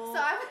a whole. So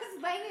I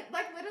was laying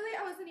like literally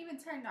I wasn't even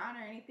turned on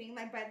or anything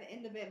like by the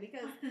end of it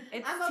because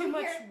it's I'm too over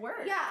much here-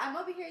 work. yeah, I'm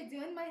over here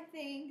doing my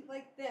thing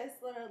like this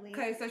literally.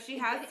 Okay, so she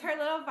has her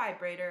little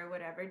vibrator or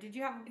whatever. Did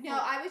you have a No,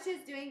 I was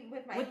just doing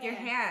with my with hand. your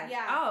hand?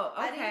 Yeah. Oh,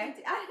 I okay.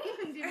 didn't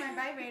even do my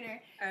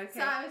vibrator. Okay.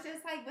 So I was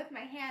just like with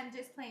my hand,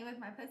 just playing with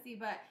my pussy.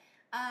 But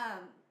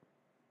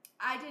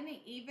I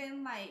didn't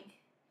even like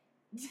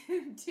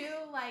do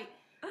like.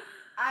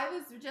 I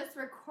was just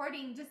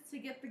recording just to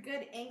get the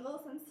good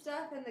angles and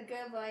stuff and the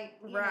good like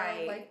you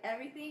Right. know like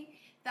everything.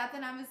 That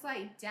then I was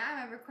like, damn,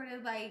 I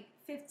recorded like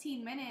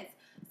 15 minutes,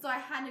 so I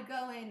had to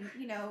go and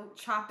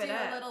Chop do it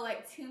up. a little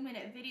like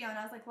 2-minute video, and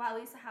I was like, well, at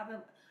least I have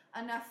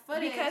enough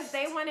footage Because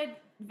they wanted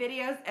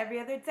videos every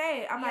other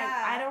day. I'm like,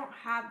 Yeah. I don't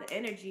have the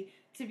energy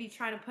to be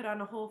trying to put on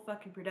a whole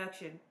fucking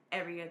production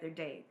every other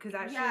day because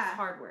that shit Yeah. is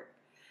hard work.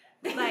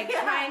 like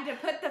Yeah. trying to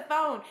put the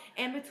phone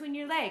in between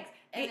your legs,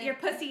 And get then- your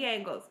pussy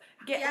angles,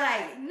 get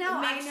no,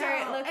 make I sure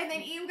it know. looks. And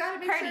then you gotta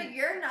make sure pretty.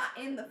 you're not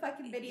in the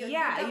fucking video.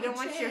 Yeah, you don't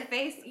want your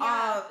face Yeah.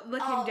 all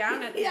looking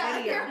down at the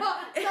video. You're all,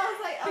 so I was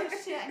like,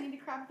 oh shit, I need to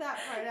crop that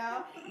part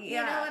out.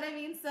 Yeah. You know what I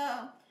mean?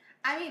 So,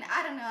 I mean,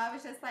 I don't know. I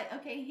was just like,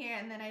 okay, here,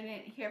 and then I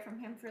didn't hear from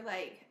him for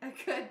like a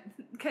good.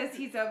 Because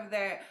he's over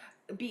there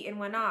beating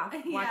one off,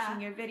 Yeah.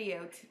 watching your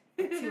video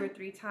 2 or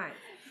 3 times.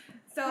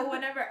 So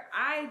whenever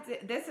I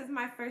did, this is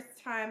my first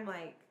time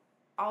like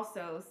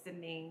also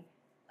sending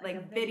like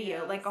a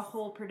video, videos. like a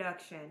whole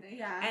production.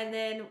 Yeah. And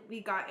then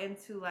we got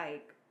into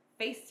like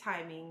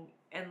FaceTiming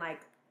and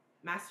like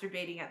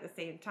masturbating at the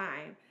same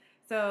time.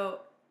 So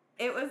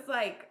it was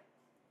like,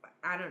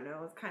 I don't know,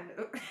 it was kind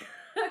of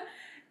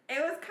it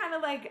was kind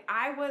of like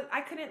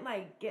I couldn't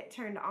like get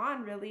turned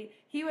on really.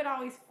 He would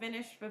always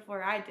finish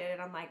before I did it.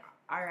 I'm like,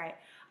 all right,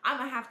 I'm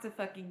gonna have to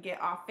fucking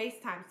get off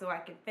FaceTime so I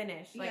can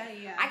finish. Like,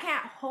 yeah. I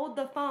can't hold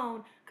the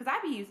phone because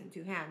I be using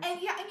 2 hands. And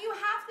yeah, and you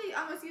have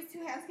to almost use 2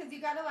 hands because you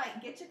gotta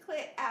like get your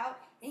clit out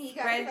and you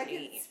gotta Spread-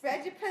 fucking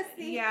spread your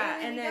pussy. Yeah,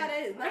 and and then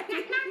then- you gotta like,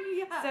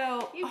 yeah.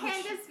 So You oh,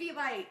 can't shit. just be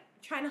like,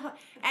 Trying to hold,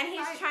 and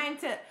he's trying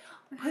to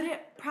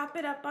prop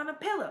it up on a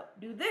pillow,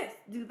 do this,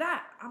 do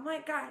that. I'm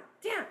like, God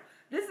damn,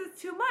 this is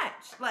too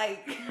much.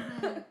 Like,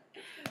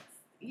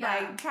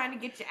 like trying to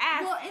get your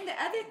ass, Well, and the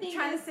other thing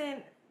trying is, to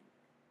send.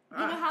 you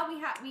know how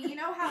you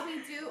know how we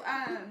do,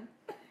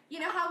 you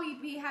know how we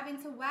be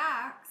having to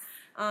wax.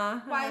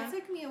 Why it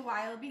took me a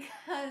while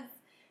because,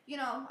 you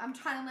know, I'm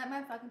trying to let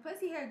my fucking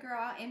pussy hair grow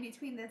out in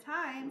between the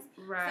times.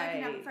 Right. So I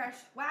can have a fresh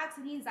wax,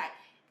 and he's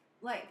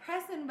like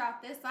pressing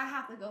about this, so I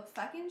have to go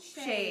fucking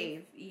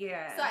shave.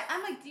 Yeah. So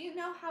I'm like, do you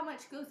know how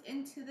much goes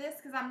into this?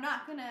 Because I'm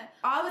not gonna.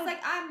 All I was of-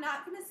 like, I'm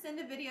not gonna send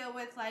a video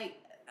with like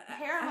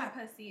hair on my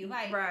pussy.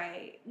 Like,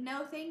 right.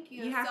 no, thank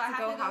you. You have so I to have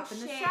go to go hop in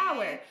the shave,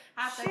 shower.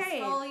 Have to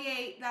Shave.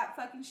 exfoliate that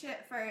fucking shit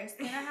first.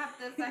 Then I have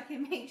to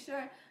fucking make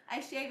sure I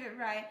shave it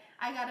right.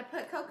 I gotta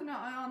put coconut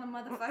oil on the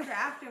motherfucker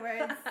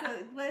afterwards so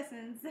it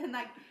glistens and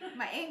like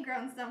my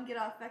ingrowns don't get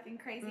all fucking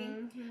crazy.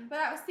 Mhm. But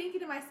I was thinking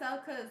to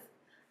myself, because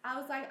I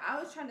was like, I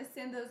was trying to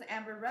send those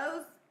Amber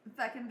Rose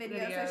fucking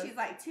videos where Videos. she's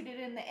like tooted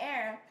in the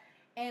air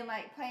and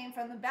like playing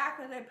from the back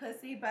with her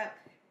pussy, but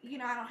you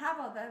know, I don't have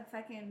all the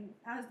fucking,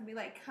 I was gonna be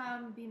like,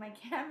 come be my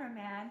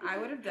cameraman. I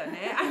would have done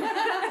it. Well,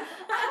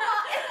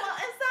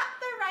 is that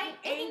the right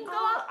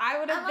angle? I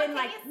would have I'm been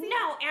like, like, can you see-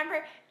 no,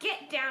 Amber,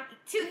 get down,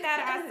 toot that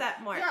ass up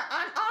more. You're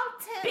on all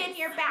 10. Spin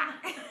your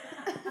back.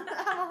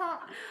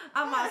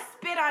 I'm gonna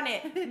spit on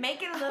it,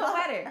 make it a little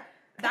wetter.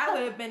 That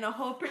would have been a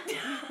whole.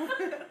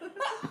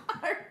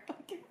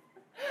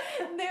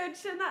 They would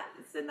send that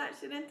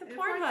shit into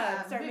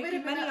Pornhub, start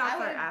making money off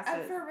our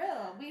asses. For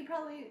real, we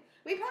probably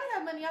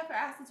have money off our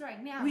asses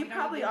right now. We don't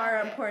probably even are know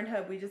on it.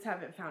 Pornhub. We just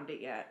haven't found it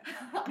yet.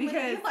 Because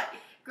Because- like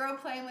girl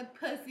playing with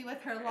pussy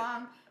with her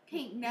long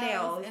pink nails,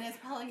 Nails. and it's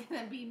probably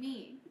gonna be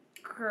me.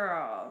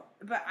 Girl,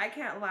 but I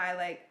can't lie.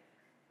 Like,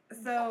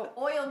 so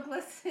Oil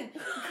glisten,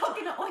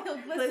 coconut oil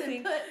glisten.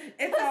 Listen, Put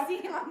it's all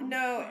pussy on.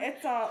 no,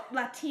 it's all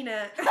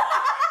Latina.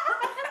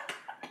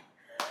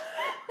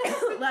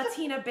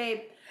 Latina babe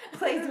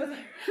plays with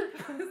her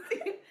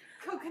pussy.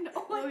 Coconut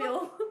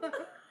oil.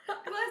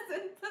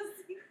 Glisten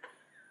pussy.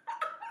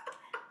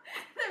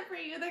 Then for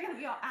you, they're gonna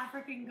be all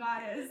African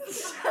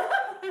goddess.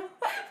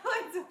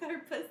 Plays with her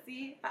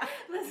pussy.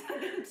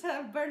 Listening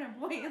to Burna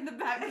Boy in the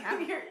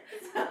background.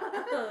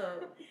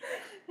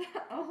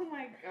 Oh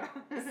my god.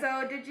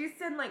 So, did you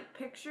send like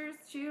pictures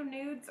to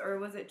nudes, or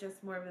was it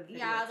just more of a video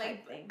Yeah, type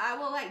like thing? I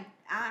will like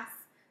ask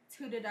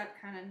tooted up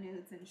kind of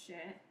nudes and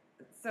shit,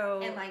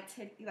 So, and like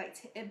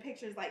and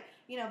pictures like,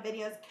 you know,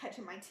 videos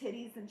catching my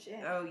titties and shit.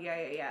 oh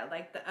yeah,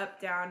 like the up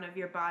down of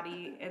your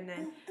body, and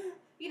then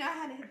You know, I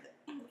had to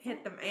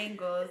hit them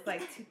angles,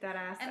 like toot that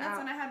ass and that's out.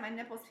 when I had my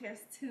nipples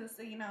pierced too.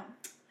 So you know,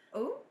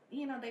 Ooh,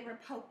 they were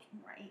poking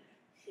right.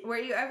 were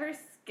you ever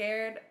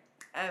scared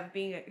of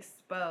being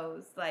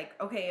exposed? Like,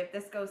 okay, if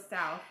this goes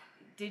south,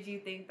 did you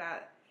think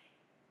that?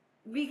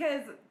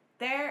 Because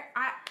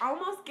I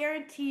almost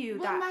guarantee you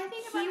Well, that my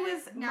thing about he it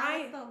was is now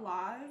with the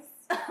laws.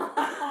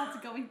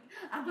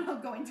 I'm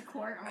not going to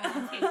court. I'm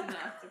gonna take it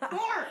to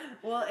court.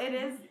 Well, it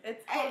is.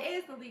 It's called, It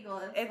is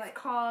illegal. it's like,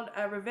 called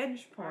a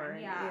revenge porn.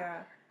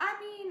 yeah. I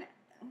mean,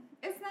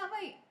 it's not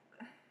like.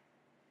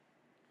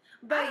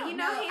 But I don't you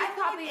know, he's I feel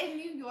probably like in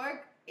New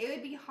York, it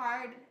would be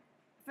hard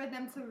for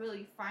them to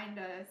really find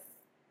us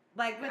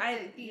like with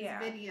these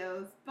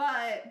videos.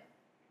 But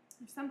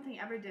if something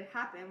ever did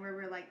happen where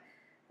we're like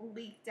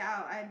leaked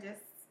out, I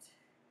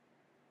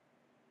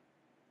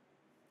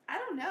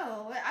don't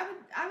know.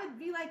 I would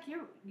be like,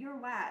 you're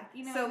whack.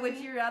 You know. So what I would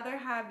mean? you rather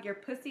have your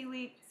pussy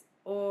leaked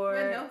or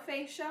With no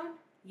face shown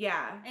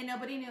yeah, and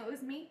nobody knew it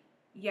was me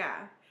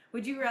yeah?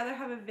 Would you rather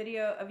have a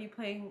video of you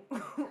playing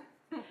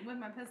with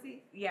my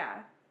pussy, yeah,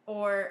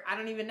 or I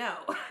don't even know.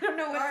 I don't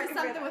know what or to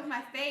compare something that. with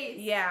my face?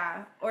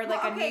 Yeah, or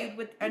like Well, a okay, nude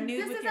with your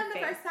This face. isn't the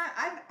first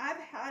time I've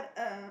had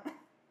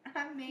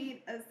I've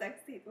made a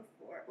sex tape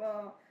before.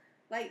 Well,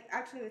 like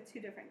actually with 2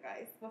 different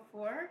guys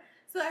before.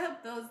 So I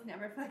hope those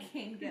never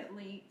fucking get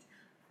leaked.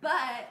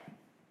 But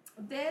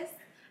this,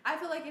 I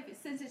feel like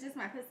since it's just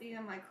my pussy,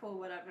 I'm like, cool,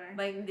 whatever.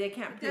 Like, they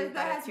can't There prove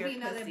that has it's to your be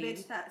another pussy.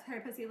 bitch that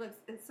her pussy looks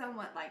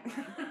somewhat like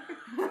mine.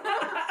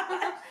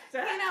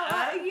 Shut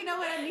You know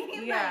what I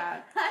mean?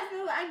 Yeah.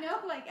 Like, I know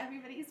like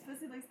everybody's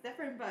pussy looks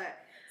different, but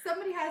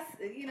somebody has,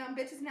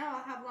 bitches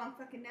now have long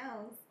fucking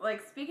nails.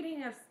 Like,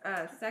 speaking of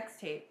sex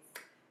tapes,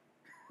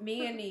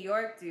 me in New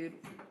York, dude.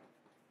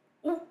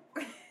 Ooh.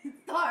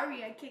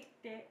 Sorry, I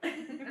kicked it. You're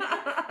good.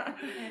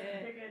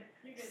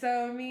 You're good.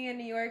 So, me in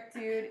New York,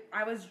 dude,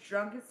 I was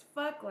drunk as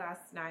fuck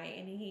last night,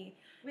 and he...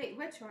 Wait,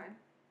 which one?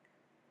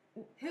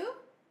 Who?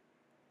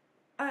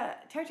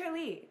 Tartar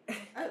Lee.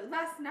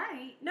 Last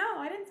night. No,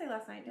 I didn't say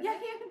last night, did Yeah, I?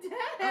 you did.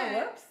 Oh,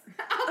 whoops.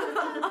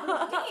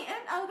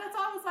 That's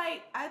all I was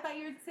like, I thought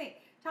you were saying,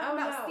 talking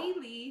about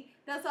Steely.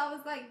 That's all I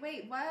was like,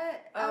 wait,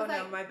 what? Oh,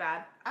 no, my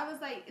bad. I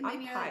was like, I'm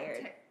maybe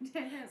tired.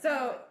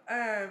 So,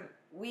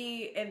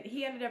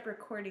 he ended up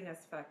recording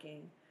us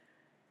fucking.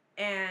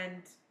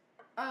 And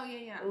oh,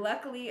 yeah.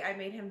 luckily, I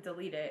made him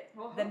delete it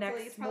Well, the hopefully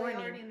next it's probably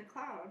morning. already in the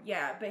cloud.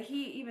 Yeah, but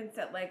he even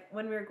said, like,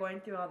 when we were going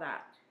through all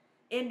that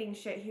ending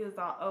shit, he was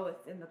all, oh,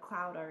 it's in the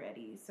cloud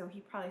already. So he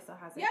probably still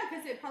has it. Yeah,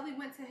 because it probably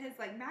went to his,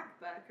 like,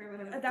 MacBook or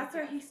whatever. That's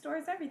where he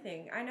stores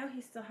everything. I know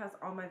he still has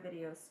all my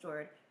videos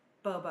stored.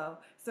 Bobo.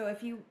 So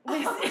if you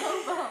Oh,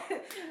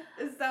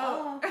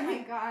 oh my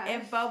gosh.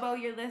 if Bobo,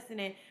 you're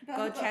listening,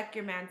 Bobo. go check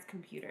your man's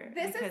computer.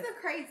 This is the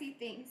crazy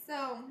thing.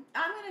 So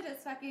I'm gonna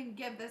just fucking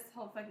give this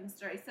whole fucking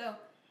story. So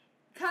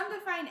come to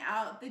find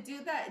out, the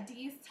dude that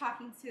Dee's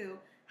talking to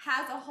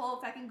has a whole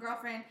fucking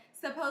girlfriend,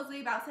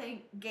 supposedly about to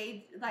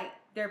engage, like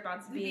they're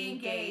about to be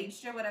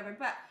engaged or whatever.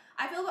 But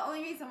I feel the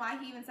only reason why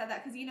he even said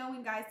that, because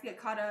when guys get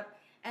caught up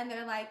and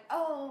they're like,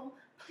 oh,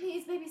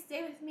 please, baby,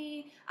 stay with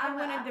me. I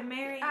wanted to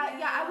marry you.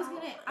 Yeah, I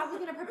was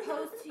gonna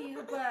propose to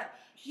you, but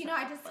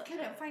I just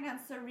couldn't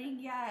finance a ring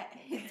yet.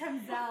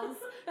 Themselves,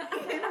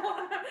 you know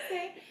what I'm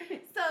saying?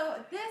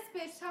 So this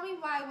bitch, tell me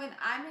why when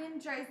I'm in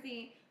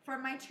Jersey for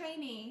my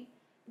training,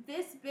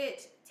 this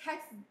bitch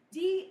texts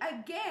D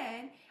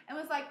again and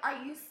was like,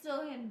 "Are you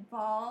still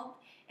involved?"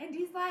 And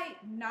D's like,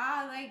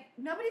 "Nah, like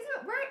nobody's.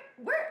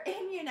 We're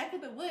in your neck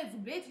of the woods,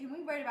 bitch, and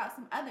we worried about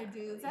some other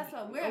dudes. That's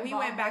what we're. We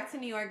went back to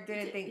New York,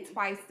 didn't think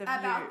twice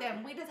about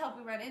them. We just hope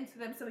we run into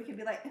them so we can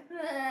be like,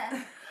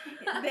 them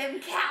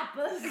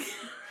Kappas."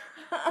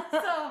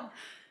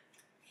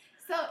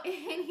 So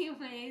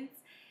anyways,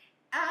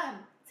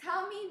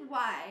 tell me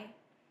why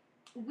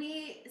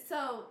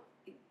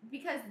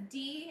because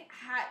D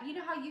had, you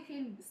know how you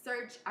can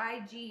search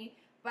IG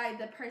by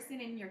the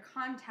person in your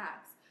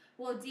contacts.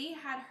 Well, D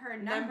had her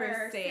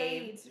number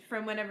saved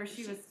from whenever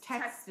she was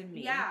texting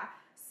me. Yeah.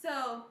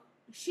 So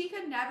she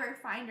could never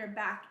find her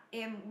back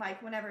in,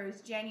 like, whenever it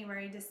was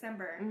January,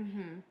 December.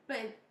 Mm-hmm.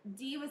 But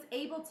D was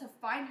able to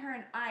find her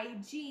on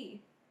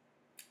IG.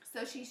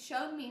 So she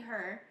showed me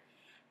her.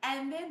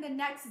 And then the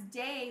next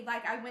day,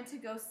 like, I went to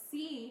go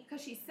see,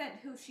 because she sent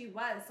who she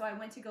was. So I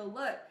went to go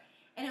look.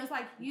 And it was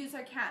like,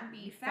 user can't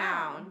be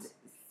found.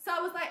 So I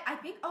was like, I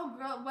think, oh,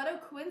 girl, what a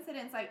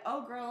coincidence. Like,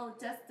 oh, girl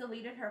just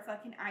deleted her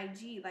fucking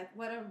IG. Like,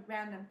 what a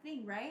random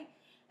thing, right?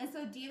 And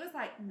so D was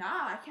like,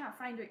 nah, I can't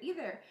find her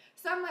either.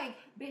 So I'm like,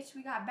 bitch,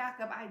 we got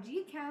backup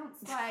IG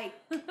accounts. Like,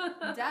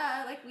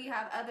 duh. Like, we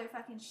have other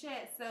fucking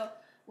shit. So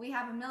we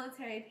have a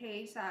military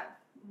page that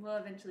we'll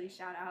eventually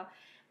shout out.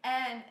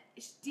 And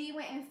D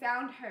went and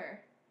found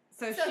her.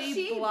 So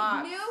she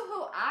blocked. Knew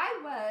who I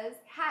was,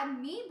 had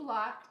me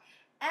blocked,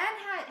 and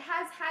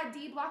has had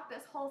D blocked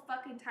this whole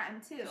fucking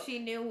time too. She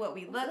knew what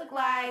we looked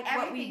like,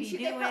 what we be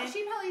doing.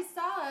 She probably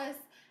saw us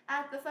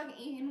at the fucking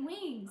eating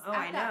wings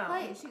at that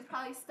place. She's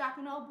probably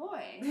stalking old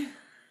boy.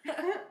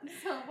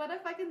 So what a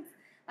fucking,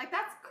 like,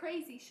 that's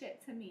crazy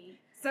shit to me.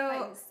 So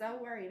I'm so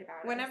worried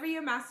about it. Whenever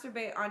you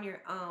masturbate on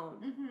your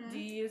own, do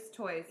you use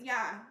toys?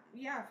 Yeah,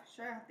 for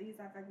sure. I have to use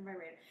that fucking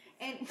vibrator.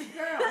 And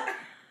girl,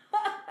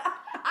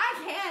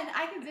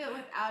 I can do it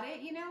without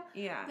it, you know?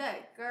 Yeah.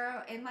 But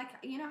girl, and like,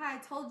 you know how I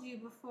told you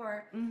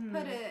before, Mm-hmm.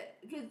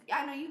 because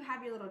I know you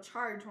have your little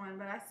charge one,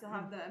 but I still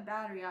have the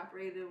battery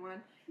operated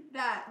one.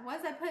 That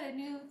once I put a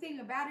new thing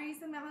of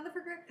batteries in that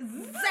motherfucker,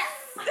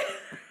 zap!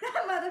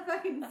 That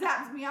motherfucking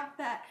zaps me off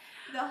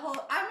the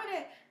whole.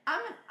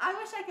 I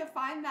wish I could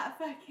find that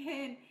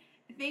fucking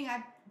thing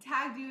I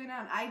tagged you in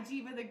on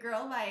IG where the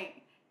girl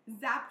like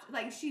zapped,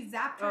 like she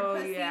zapped her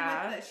pussy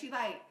with she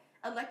like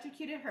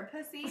electrocuted her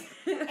pussy,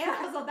 and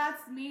I was like,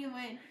 that's me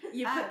when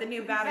you put the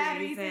new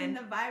batteries in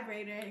the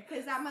vibrator,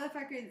 because that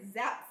motherfucker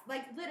zaps,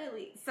 like,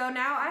 literally. So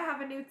now I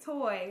have a new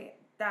toy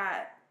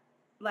that,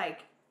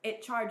 like,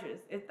 it charges.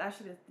 That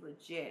shit is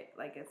legit.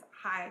 Like, it's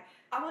high.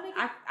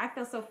 I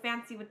feel so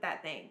fancy with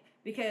that thing,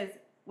 because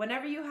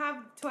whenever you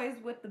have toys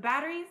with the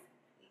batteries,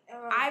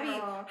 I be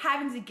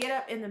having to get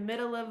up in the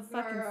middle of a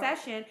fucking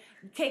session,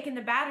 taking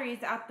the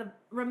batteries out the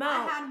remote.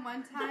 I had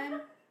one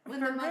time when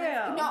For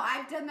real. No,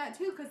 I've done that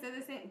too, because they're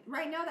the same.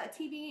 Right now, that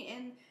TV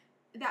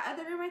that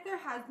other room right there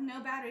has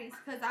no batteries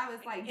because I was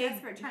like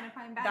desperate trying to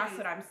find batteries. That's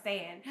what I'm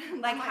saying.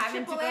 Like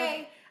having to go.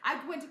 AAA, I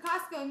went to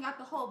Costco and got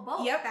the whole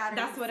bulk batteries.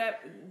 That's what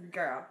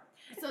girl.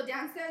 So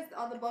downstairs,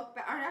 all the bulk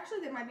or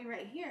actually they might be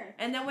right here.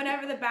 And then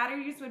whenever the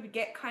batteries would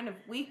get kind of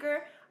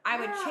weaker, I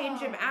would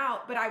change them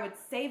out, but I would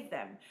save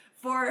them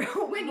for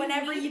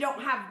whenever you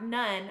don't have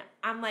none.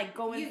 I'm like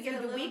going through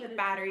the weak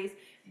batteries.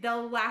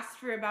 They'll last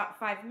for about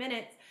 5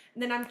 minutes,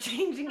 and then I'm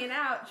changing it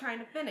out, trying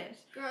to finish.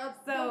 Girl,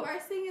 So the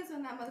worst thing is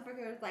when that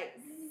motherfucker was like,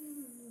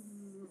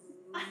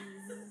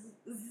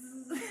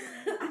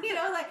 you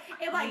know, like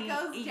it like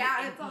goes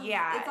down. It's all,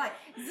 it's like,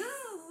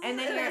 and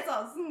then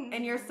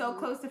and you're so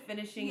close to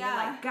finishing. You're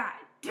like, God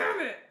damn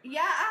it.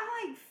 Yeah,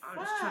 I'm like, fuck. I'm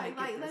just trying to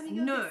get Like, let me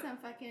go get some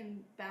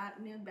fucking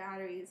new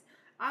batteries.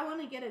 I want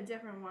to get a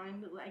different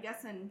one. I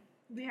guess, and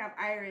we have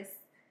Iris,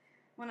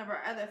 one of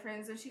our other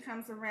friends, and she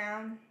comes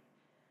around.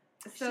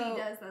 So,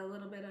 she does a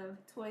little bit of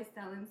toy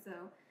selling, so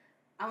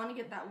I want to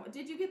get that one.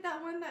 Did you get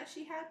that one that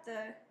she had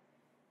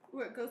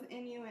where it goes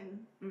in you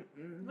and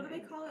what do they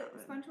call it?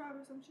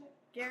 SpongeBob or some shit?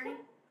 Gary?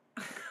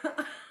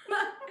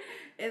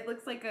 It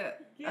looks like a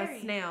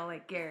snail,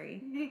 like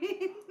Gary.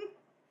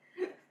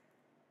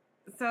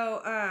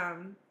 So,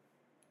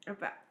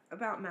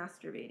 about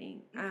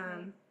masturbating.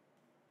 Okay.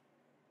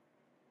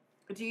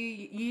 Do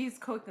you use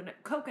coconut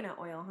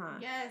oil, huh?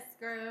 Yes,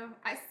 girl.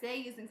 I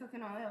stay using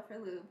coconut oil for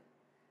lube.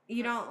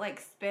 You don't like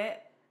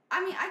spit?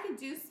 I mean, I could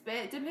do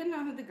spit, depending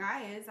on who the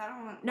guy is. I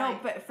don't want. No,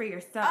 but for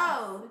yourself.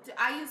 Oh,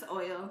 I use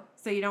oil.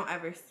 So you don't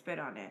ever spit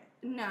on it?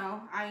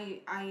 No, I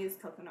use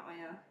coconut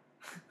oil.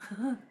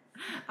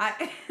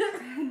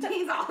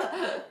 Jeez,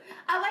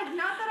 I like,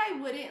 not that I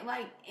wouldn't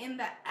like in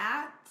the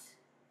act.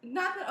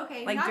 Not that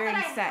like not during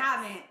that I sex.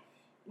 haven't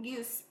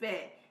used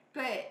spit,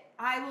 but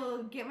I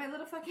will get my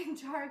little fucking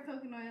jar of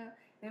coconut oil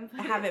and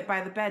have it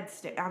by the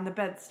on the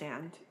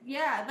bedstand.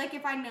 Yeah, like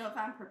if I'm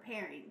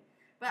preparing.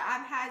 But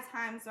I've had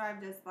times where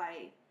I've just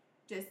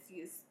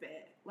used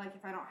spit. Like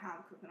if I don't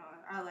have coconut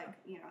oil, or like,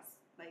 you know,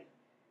 like,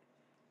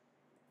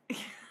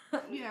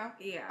 you know.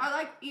 Yeah. Or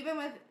like even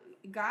with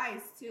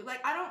guys too.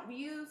 Like I don't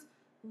use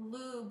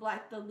lube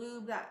like the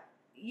lube that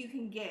you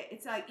can get.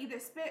 It's like either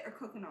spit or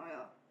coconut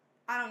oil.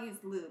 I don't use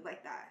lube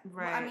like that.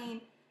 Right. Well, I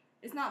mean,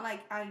 it's not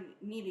like I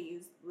need to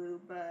use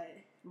lube, but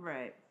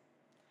right.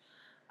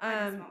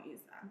 I just won't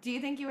use that. Do you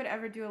think you would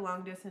ever do a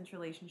long distance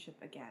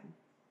relationship again?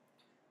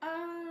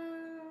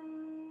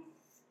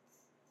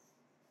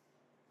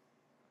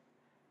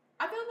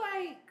 I feel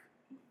like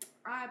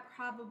I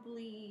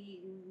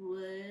probably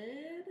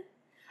would.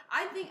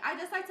 I think I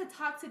just like to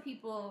talk to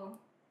people,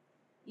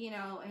 you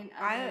know, and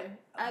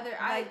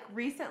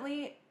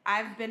recently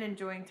I've been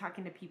enjoying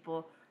talking to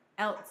people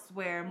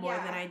elsewhere more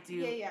than I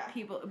do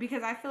people,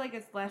 because I feel like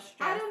it's less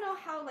stress. I don't know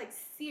how like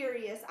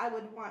serious I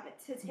would want it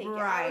to take it.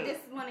 I would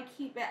just want to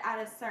keep it at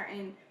a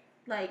certain,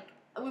 like,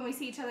 when we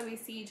see each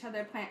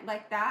other plan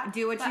like that.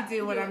 Do what you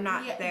do when I'm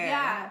not there.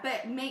 Yeah,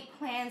 but make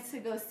plans to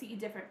go see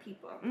different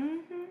people.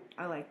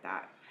 I like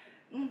that.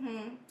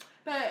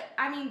 But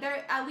I mean,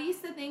 there, at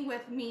least the thing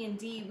with me and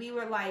Dee, we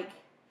were like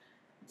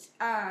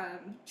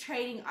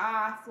trading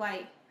off,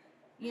 like,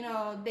 you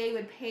know, they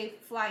would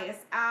fly us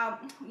out.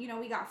 You know,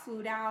 we got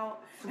food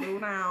out.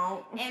 And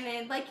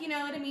then, like, you know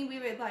what I mean? We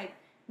would, like,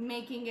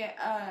 making it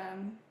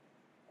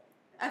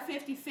a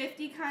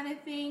 50-50 kind of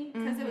thing.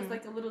 Because it was,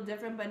 like, a little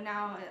different. But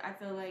now I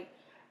feel like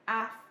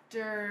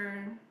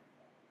after,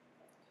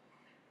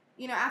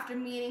 you know, after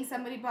meeting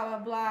somebody, blah, blah,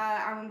 blah,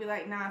 I'm going to be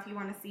like, nah, if you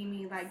want to see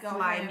me, like, go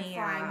ahead and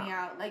fly me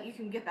out. Like, you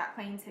can get that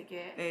plane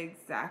ticket.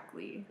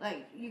 Exactly.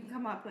 Like, you can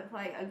come up with,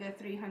 like, a good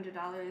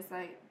 $300,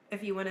 like.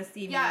 If you want to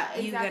see me,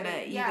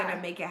 exactly. you're gonna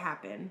make it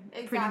happen.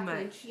 Exactly. Pretty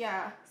much.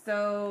 Yeah.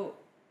 So,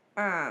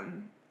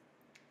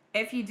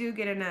 if you do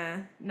get in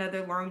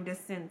another long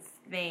distance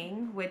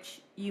thing,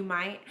 which you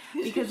might,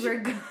 because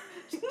we're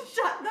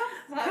shut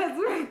the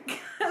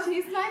fuck.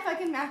 She's my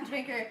fucking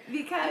matchmaker.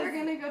 Because we're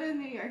gonna go to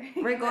New York.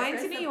 We're going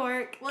to New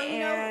York. Well, you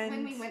know,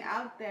 when we went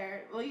out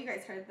there, well, you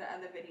guys heard the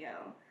other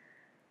video.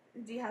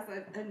 Dee has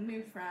a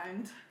new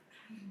friend.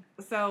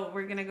 So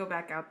we're gonna go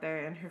back out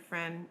there, and her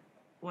friend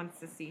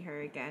wants to see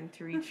her again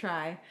to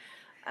retry.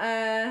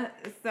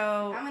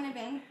 So I'm gonna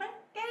be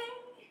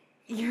freaking.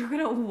 You're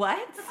gonna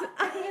what?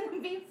 I'm gonna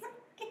be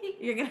freaking.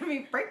 You're gonna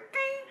be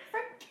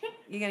freaking.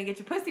 You're gonna get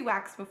your pussy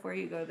waxed before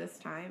you go this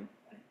time.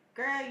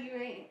 Girl, you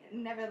ain't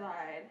never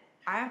lied.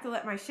 I have to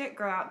let my shit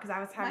grow out because I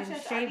was having to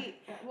shave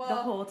the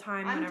whole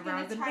time whenever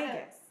I was in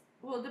Vegas.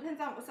 Well, it depends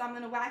on. So I'm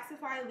gonna wax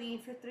before I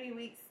leave for 3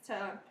 weeks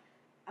to,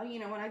 you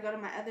know, when I go to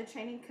my other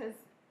training, because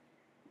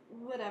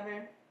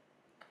whatever.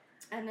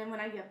 And then when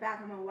I get back,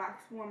 I'm going to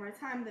wax one more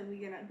time. Then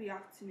we're going to be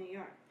off to New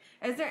York.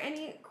 Is there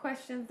any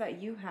questions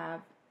that you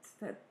have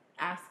to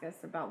ask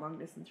us about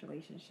long-distance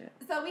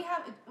relationships? So we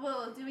have...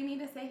 Well, do we need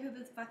to say who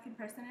this fucking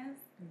person is?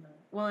 No.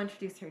 We'll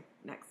introduce her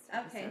next Okay.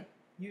 episode.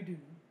 You do.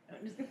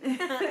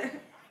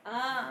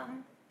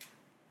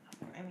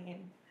 I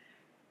mean...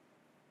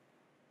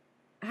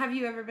 Have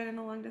you ever been in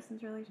a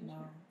long-distance relationship?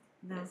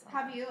 No.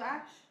 Have you,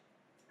 Ash?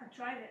 I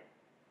tried it.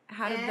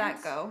 How did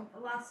that go?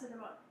 It lasted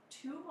about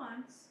 2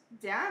 months.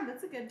 Damn,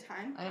 that's a good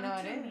time. I know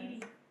I'm it too is.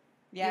 needy.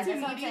 Yeah, Too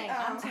that's what I'm needy? saying.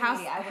 Oh. I'm too How-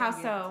 needy. I how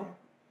wouldn't be able so?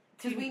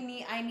 to.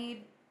 Because I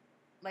need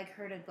like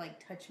her to like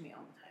touch me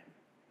all the time.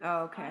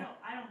 Oh, okay.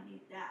 I don't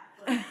need that.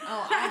 But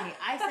Oh,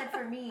 I said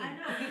for me. I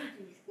know you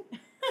do.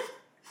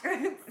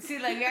 See,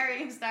 like we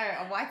already started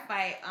a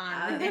Wi-Fi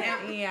on the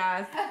damn.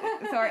 Yeah.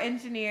 So our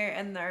engineer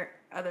and the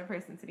other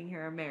person sitting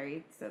here are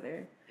married, so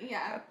they're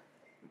Yeah.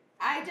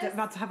 I just.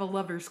 about to have a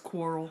lovers'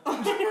 quarrel.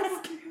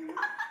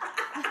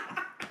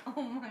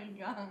 Oh my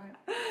god.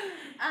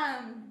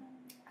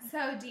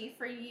 So D,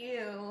 for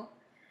you,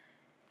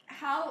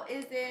 how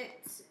is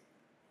it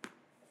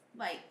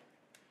like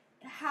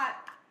how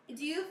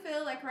do you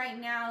feel like right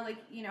now, like,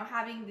 you know,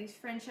 having these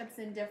friendships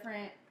in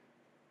different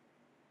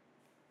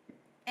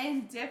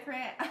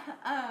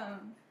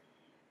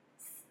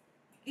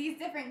these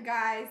different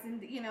guys,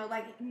 and, you know,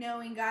 like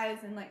knowing guys,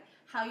 and like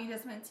how you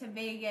just went to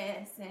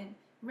Vegas and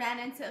ran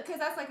into, because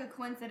that's like a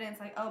coincidence,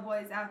 like, oh,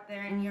 boy's out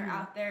there and you're Mhm.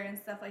 out there and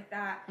stuff like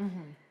that.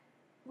 Mm-hmm.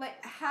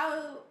 Like,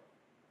 how,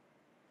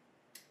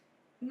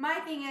 my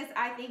thing is,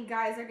 I think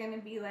guys are gonna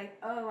be like,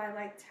 oh, I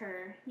liked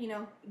her, you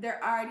know,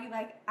 they're already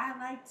like, I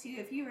liked you,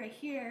 if you were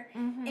here,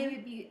 Mm-hmm. it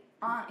would be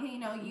on, you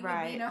know, you would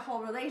Right. be in a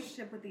whole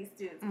relationship with these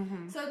dudes.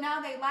 Mm-hmm. So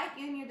now they like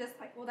you, and you're just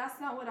like, well, that's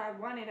not what I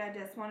wanted. I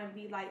just want to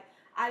be like,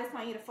 I just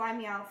want you to fly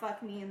me out,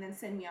 fuck me, and then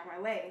send me on my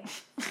way.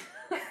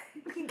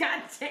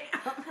 God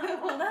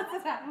damn. Well, that's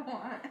what I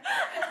want.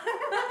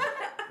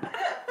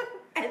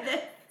 And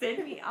then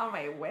send me on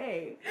my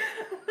way.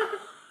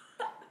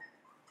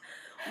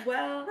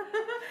 Well,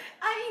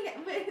 I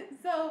mean, but,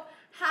 so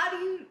how do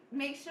you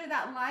make sure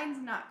that line's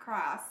not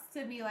crossed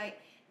to be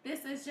like,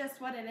 this is just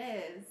what it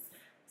is?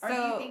 Or do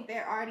you So- think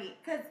they're already,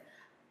 because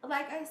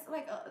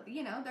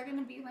you know, they're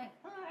gonna be like,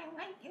 oh, I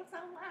like you so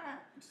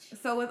much.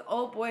 so with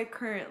old boy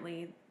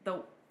currently,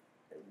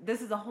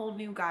 this is a whole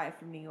new guy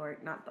from New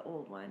York, not the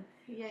old one.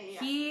 Yeah.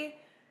 He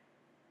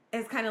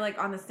is kind of like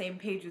on the same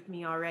page with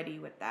me already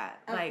with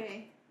that. Like,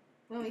 Okay.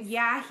 When we,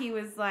 yeah, he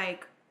was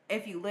like,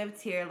 if you lived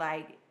here,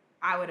 like,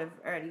 I would have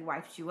already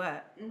wifed you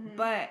up. Mhm.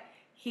 But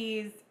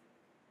he's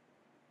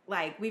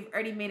like, we've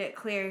already made it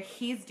clear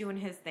he's doing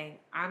his thing.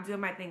 I'm doing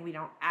my thing. We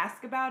don't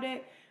ask about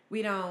it.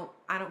 I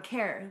don't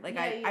care. Like,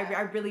 Yeah,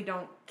 I really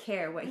don't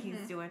care what he's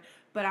Mhm. doing.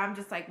 But I'm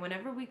just like,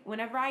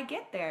 whenever I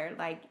get there,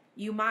 like,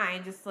 you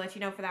mind, just to let you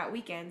know for that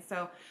weekend.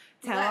 So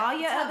tell all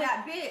your tell other,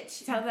 that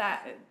bitch.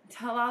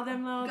 tell all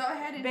them little Go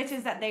ahead and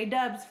bitches that they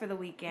dubs for the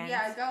weekend.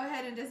 Yeah, go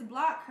ahead and just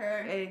block her,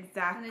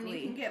 Exactly. and then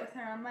you can get with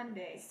her on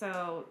Monday.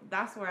 So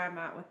that's where I'm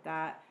at with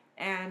that.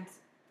 And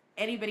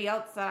anybody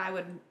else that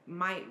I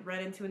might run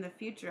into in the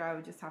future, I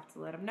would just have to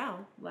let them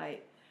know.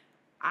 Like,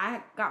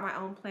 I got my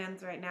own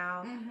plans right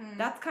now. Mm-hmm.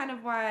 That's kind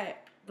of why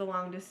the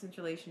long distance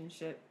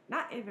relationship,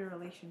 not even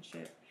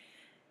relationship,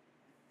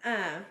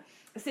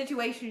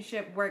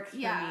 situationship works for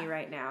me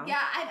right now.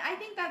 Yeah, I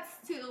think that's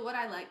too what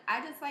I like.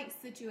 I just like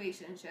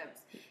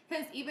situationships,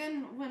 because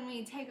even when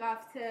we take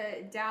off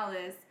to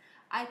Dallas,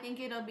 I think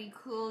it'll be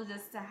cool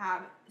just to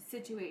have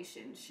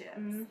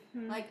situationships.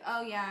 Mhm. Like,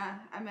 oh yeah,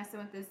 I'm messing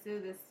with this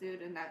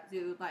dude, and that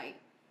dude. Like,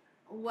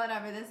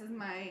 whatever. This is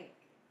my.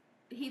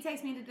 He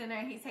takes me to dinner.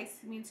 He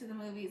takes me to the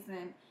movies,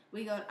 and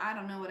we go. I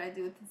don't know what I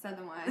do with this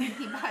other one.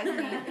 He buys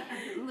me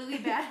Louis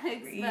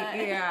bags, but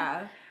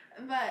Yeah.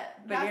 but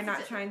But you're that's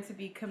not trying to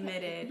be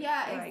committed.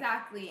 Yeah, like,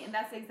 exactly, and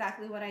that's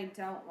exactly what I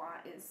don't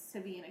want, is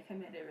to be in a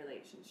committed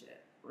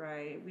relationship.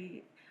 Right.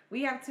 We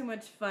have too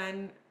much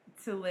fun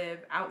to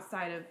live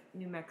outside of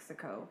New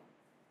Mexico.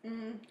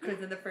 Mm-hmm.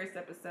 Because in the first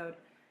episode,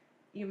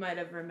 you might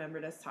have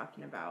remembered us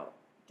talking about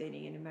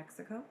dating in New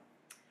Mexico.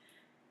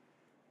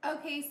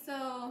 Okay,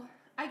 so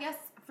I guess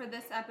for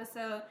this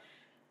episode,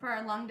 for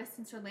our long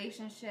distance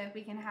relationship,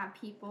 we can have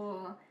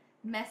people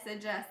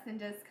message us and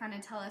just kind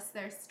of tell us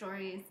their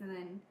stories, and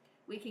then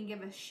we can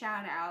give a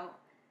shout out.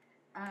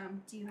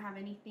 Do you have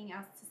anything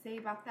else to say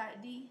about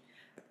that, Dee?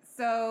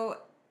 So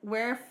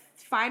we're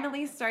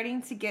finally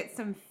starting to get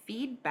some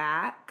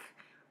feedback.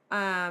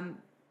 Do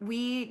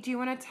you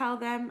want to tell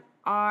them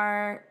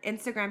our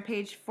Instagram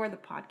page for the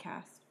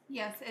podcast?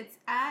 Yes, it's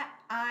at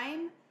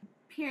I'm_no_expert.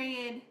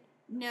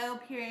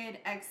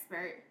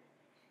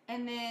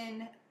 And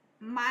then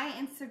my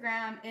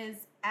Instagram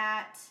is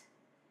at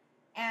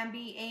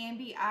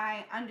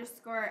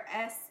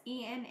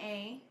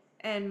AMBI_SENA.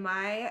 And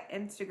my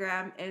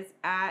Instagram is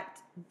at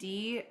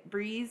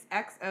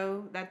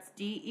DBreezeXO. That's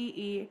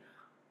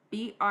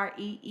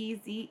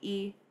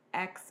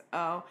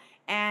DEEBREEZEXO.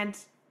 And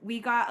we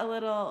got a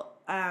little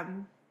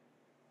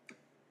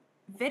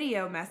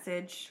video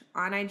message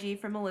on IG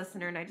from a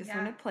listener, and I just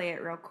want to play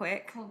it real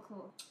quick.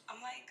 Cool.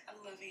 I'm like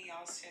loving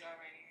y'all shit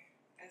already.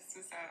 That's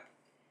what's up.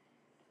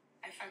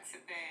 I fucks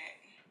with that.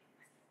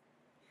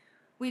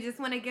 We just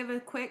want to give a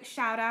quick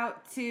shout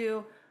out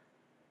to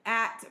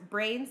at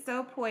Brain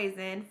So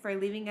Poison for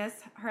leaving us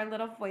her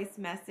little voice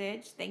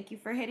message. Thank you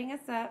for hitting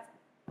us up.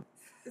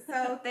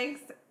 So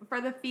thanks for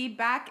the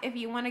feedback. If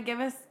you want to give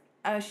us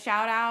a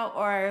shout out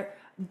or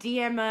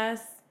DM us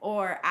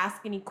or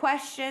ask any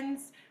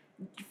questions,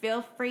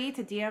 feel free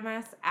to DM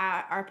us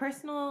at our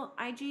personal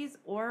IGs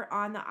or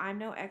on the I'm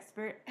No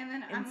Expert. And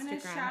then I'm going to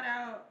Instagram. shout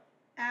out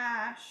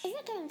Ash.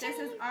 This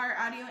is our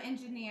audio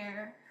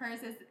engineer.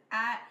 Hers is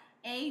at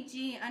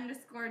AG_Chillum,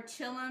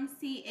 CHILLIM.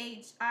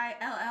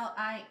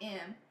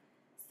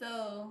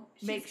 So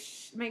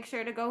Make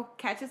sure to go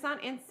catch us on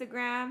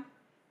Instagram.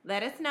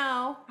 Let us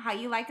know how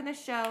you liking the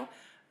show.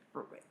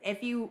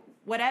 If you,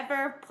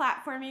 whatever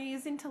platform you're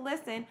using to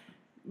listen,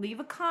 leave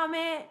a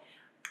comment.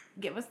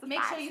 Give us the make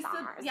 5 sure you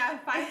stars.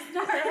 5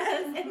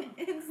 stars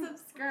and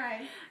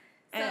subscribe.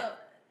 And So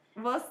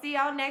we'll see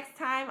y'all next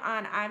time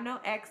on I'm No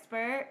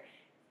Expert.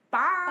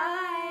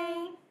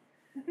 Bye.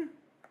 bye.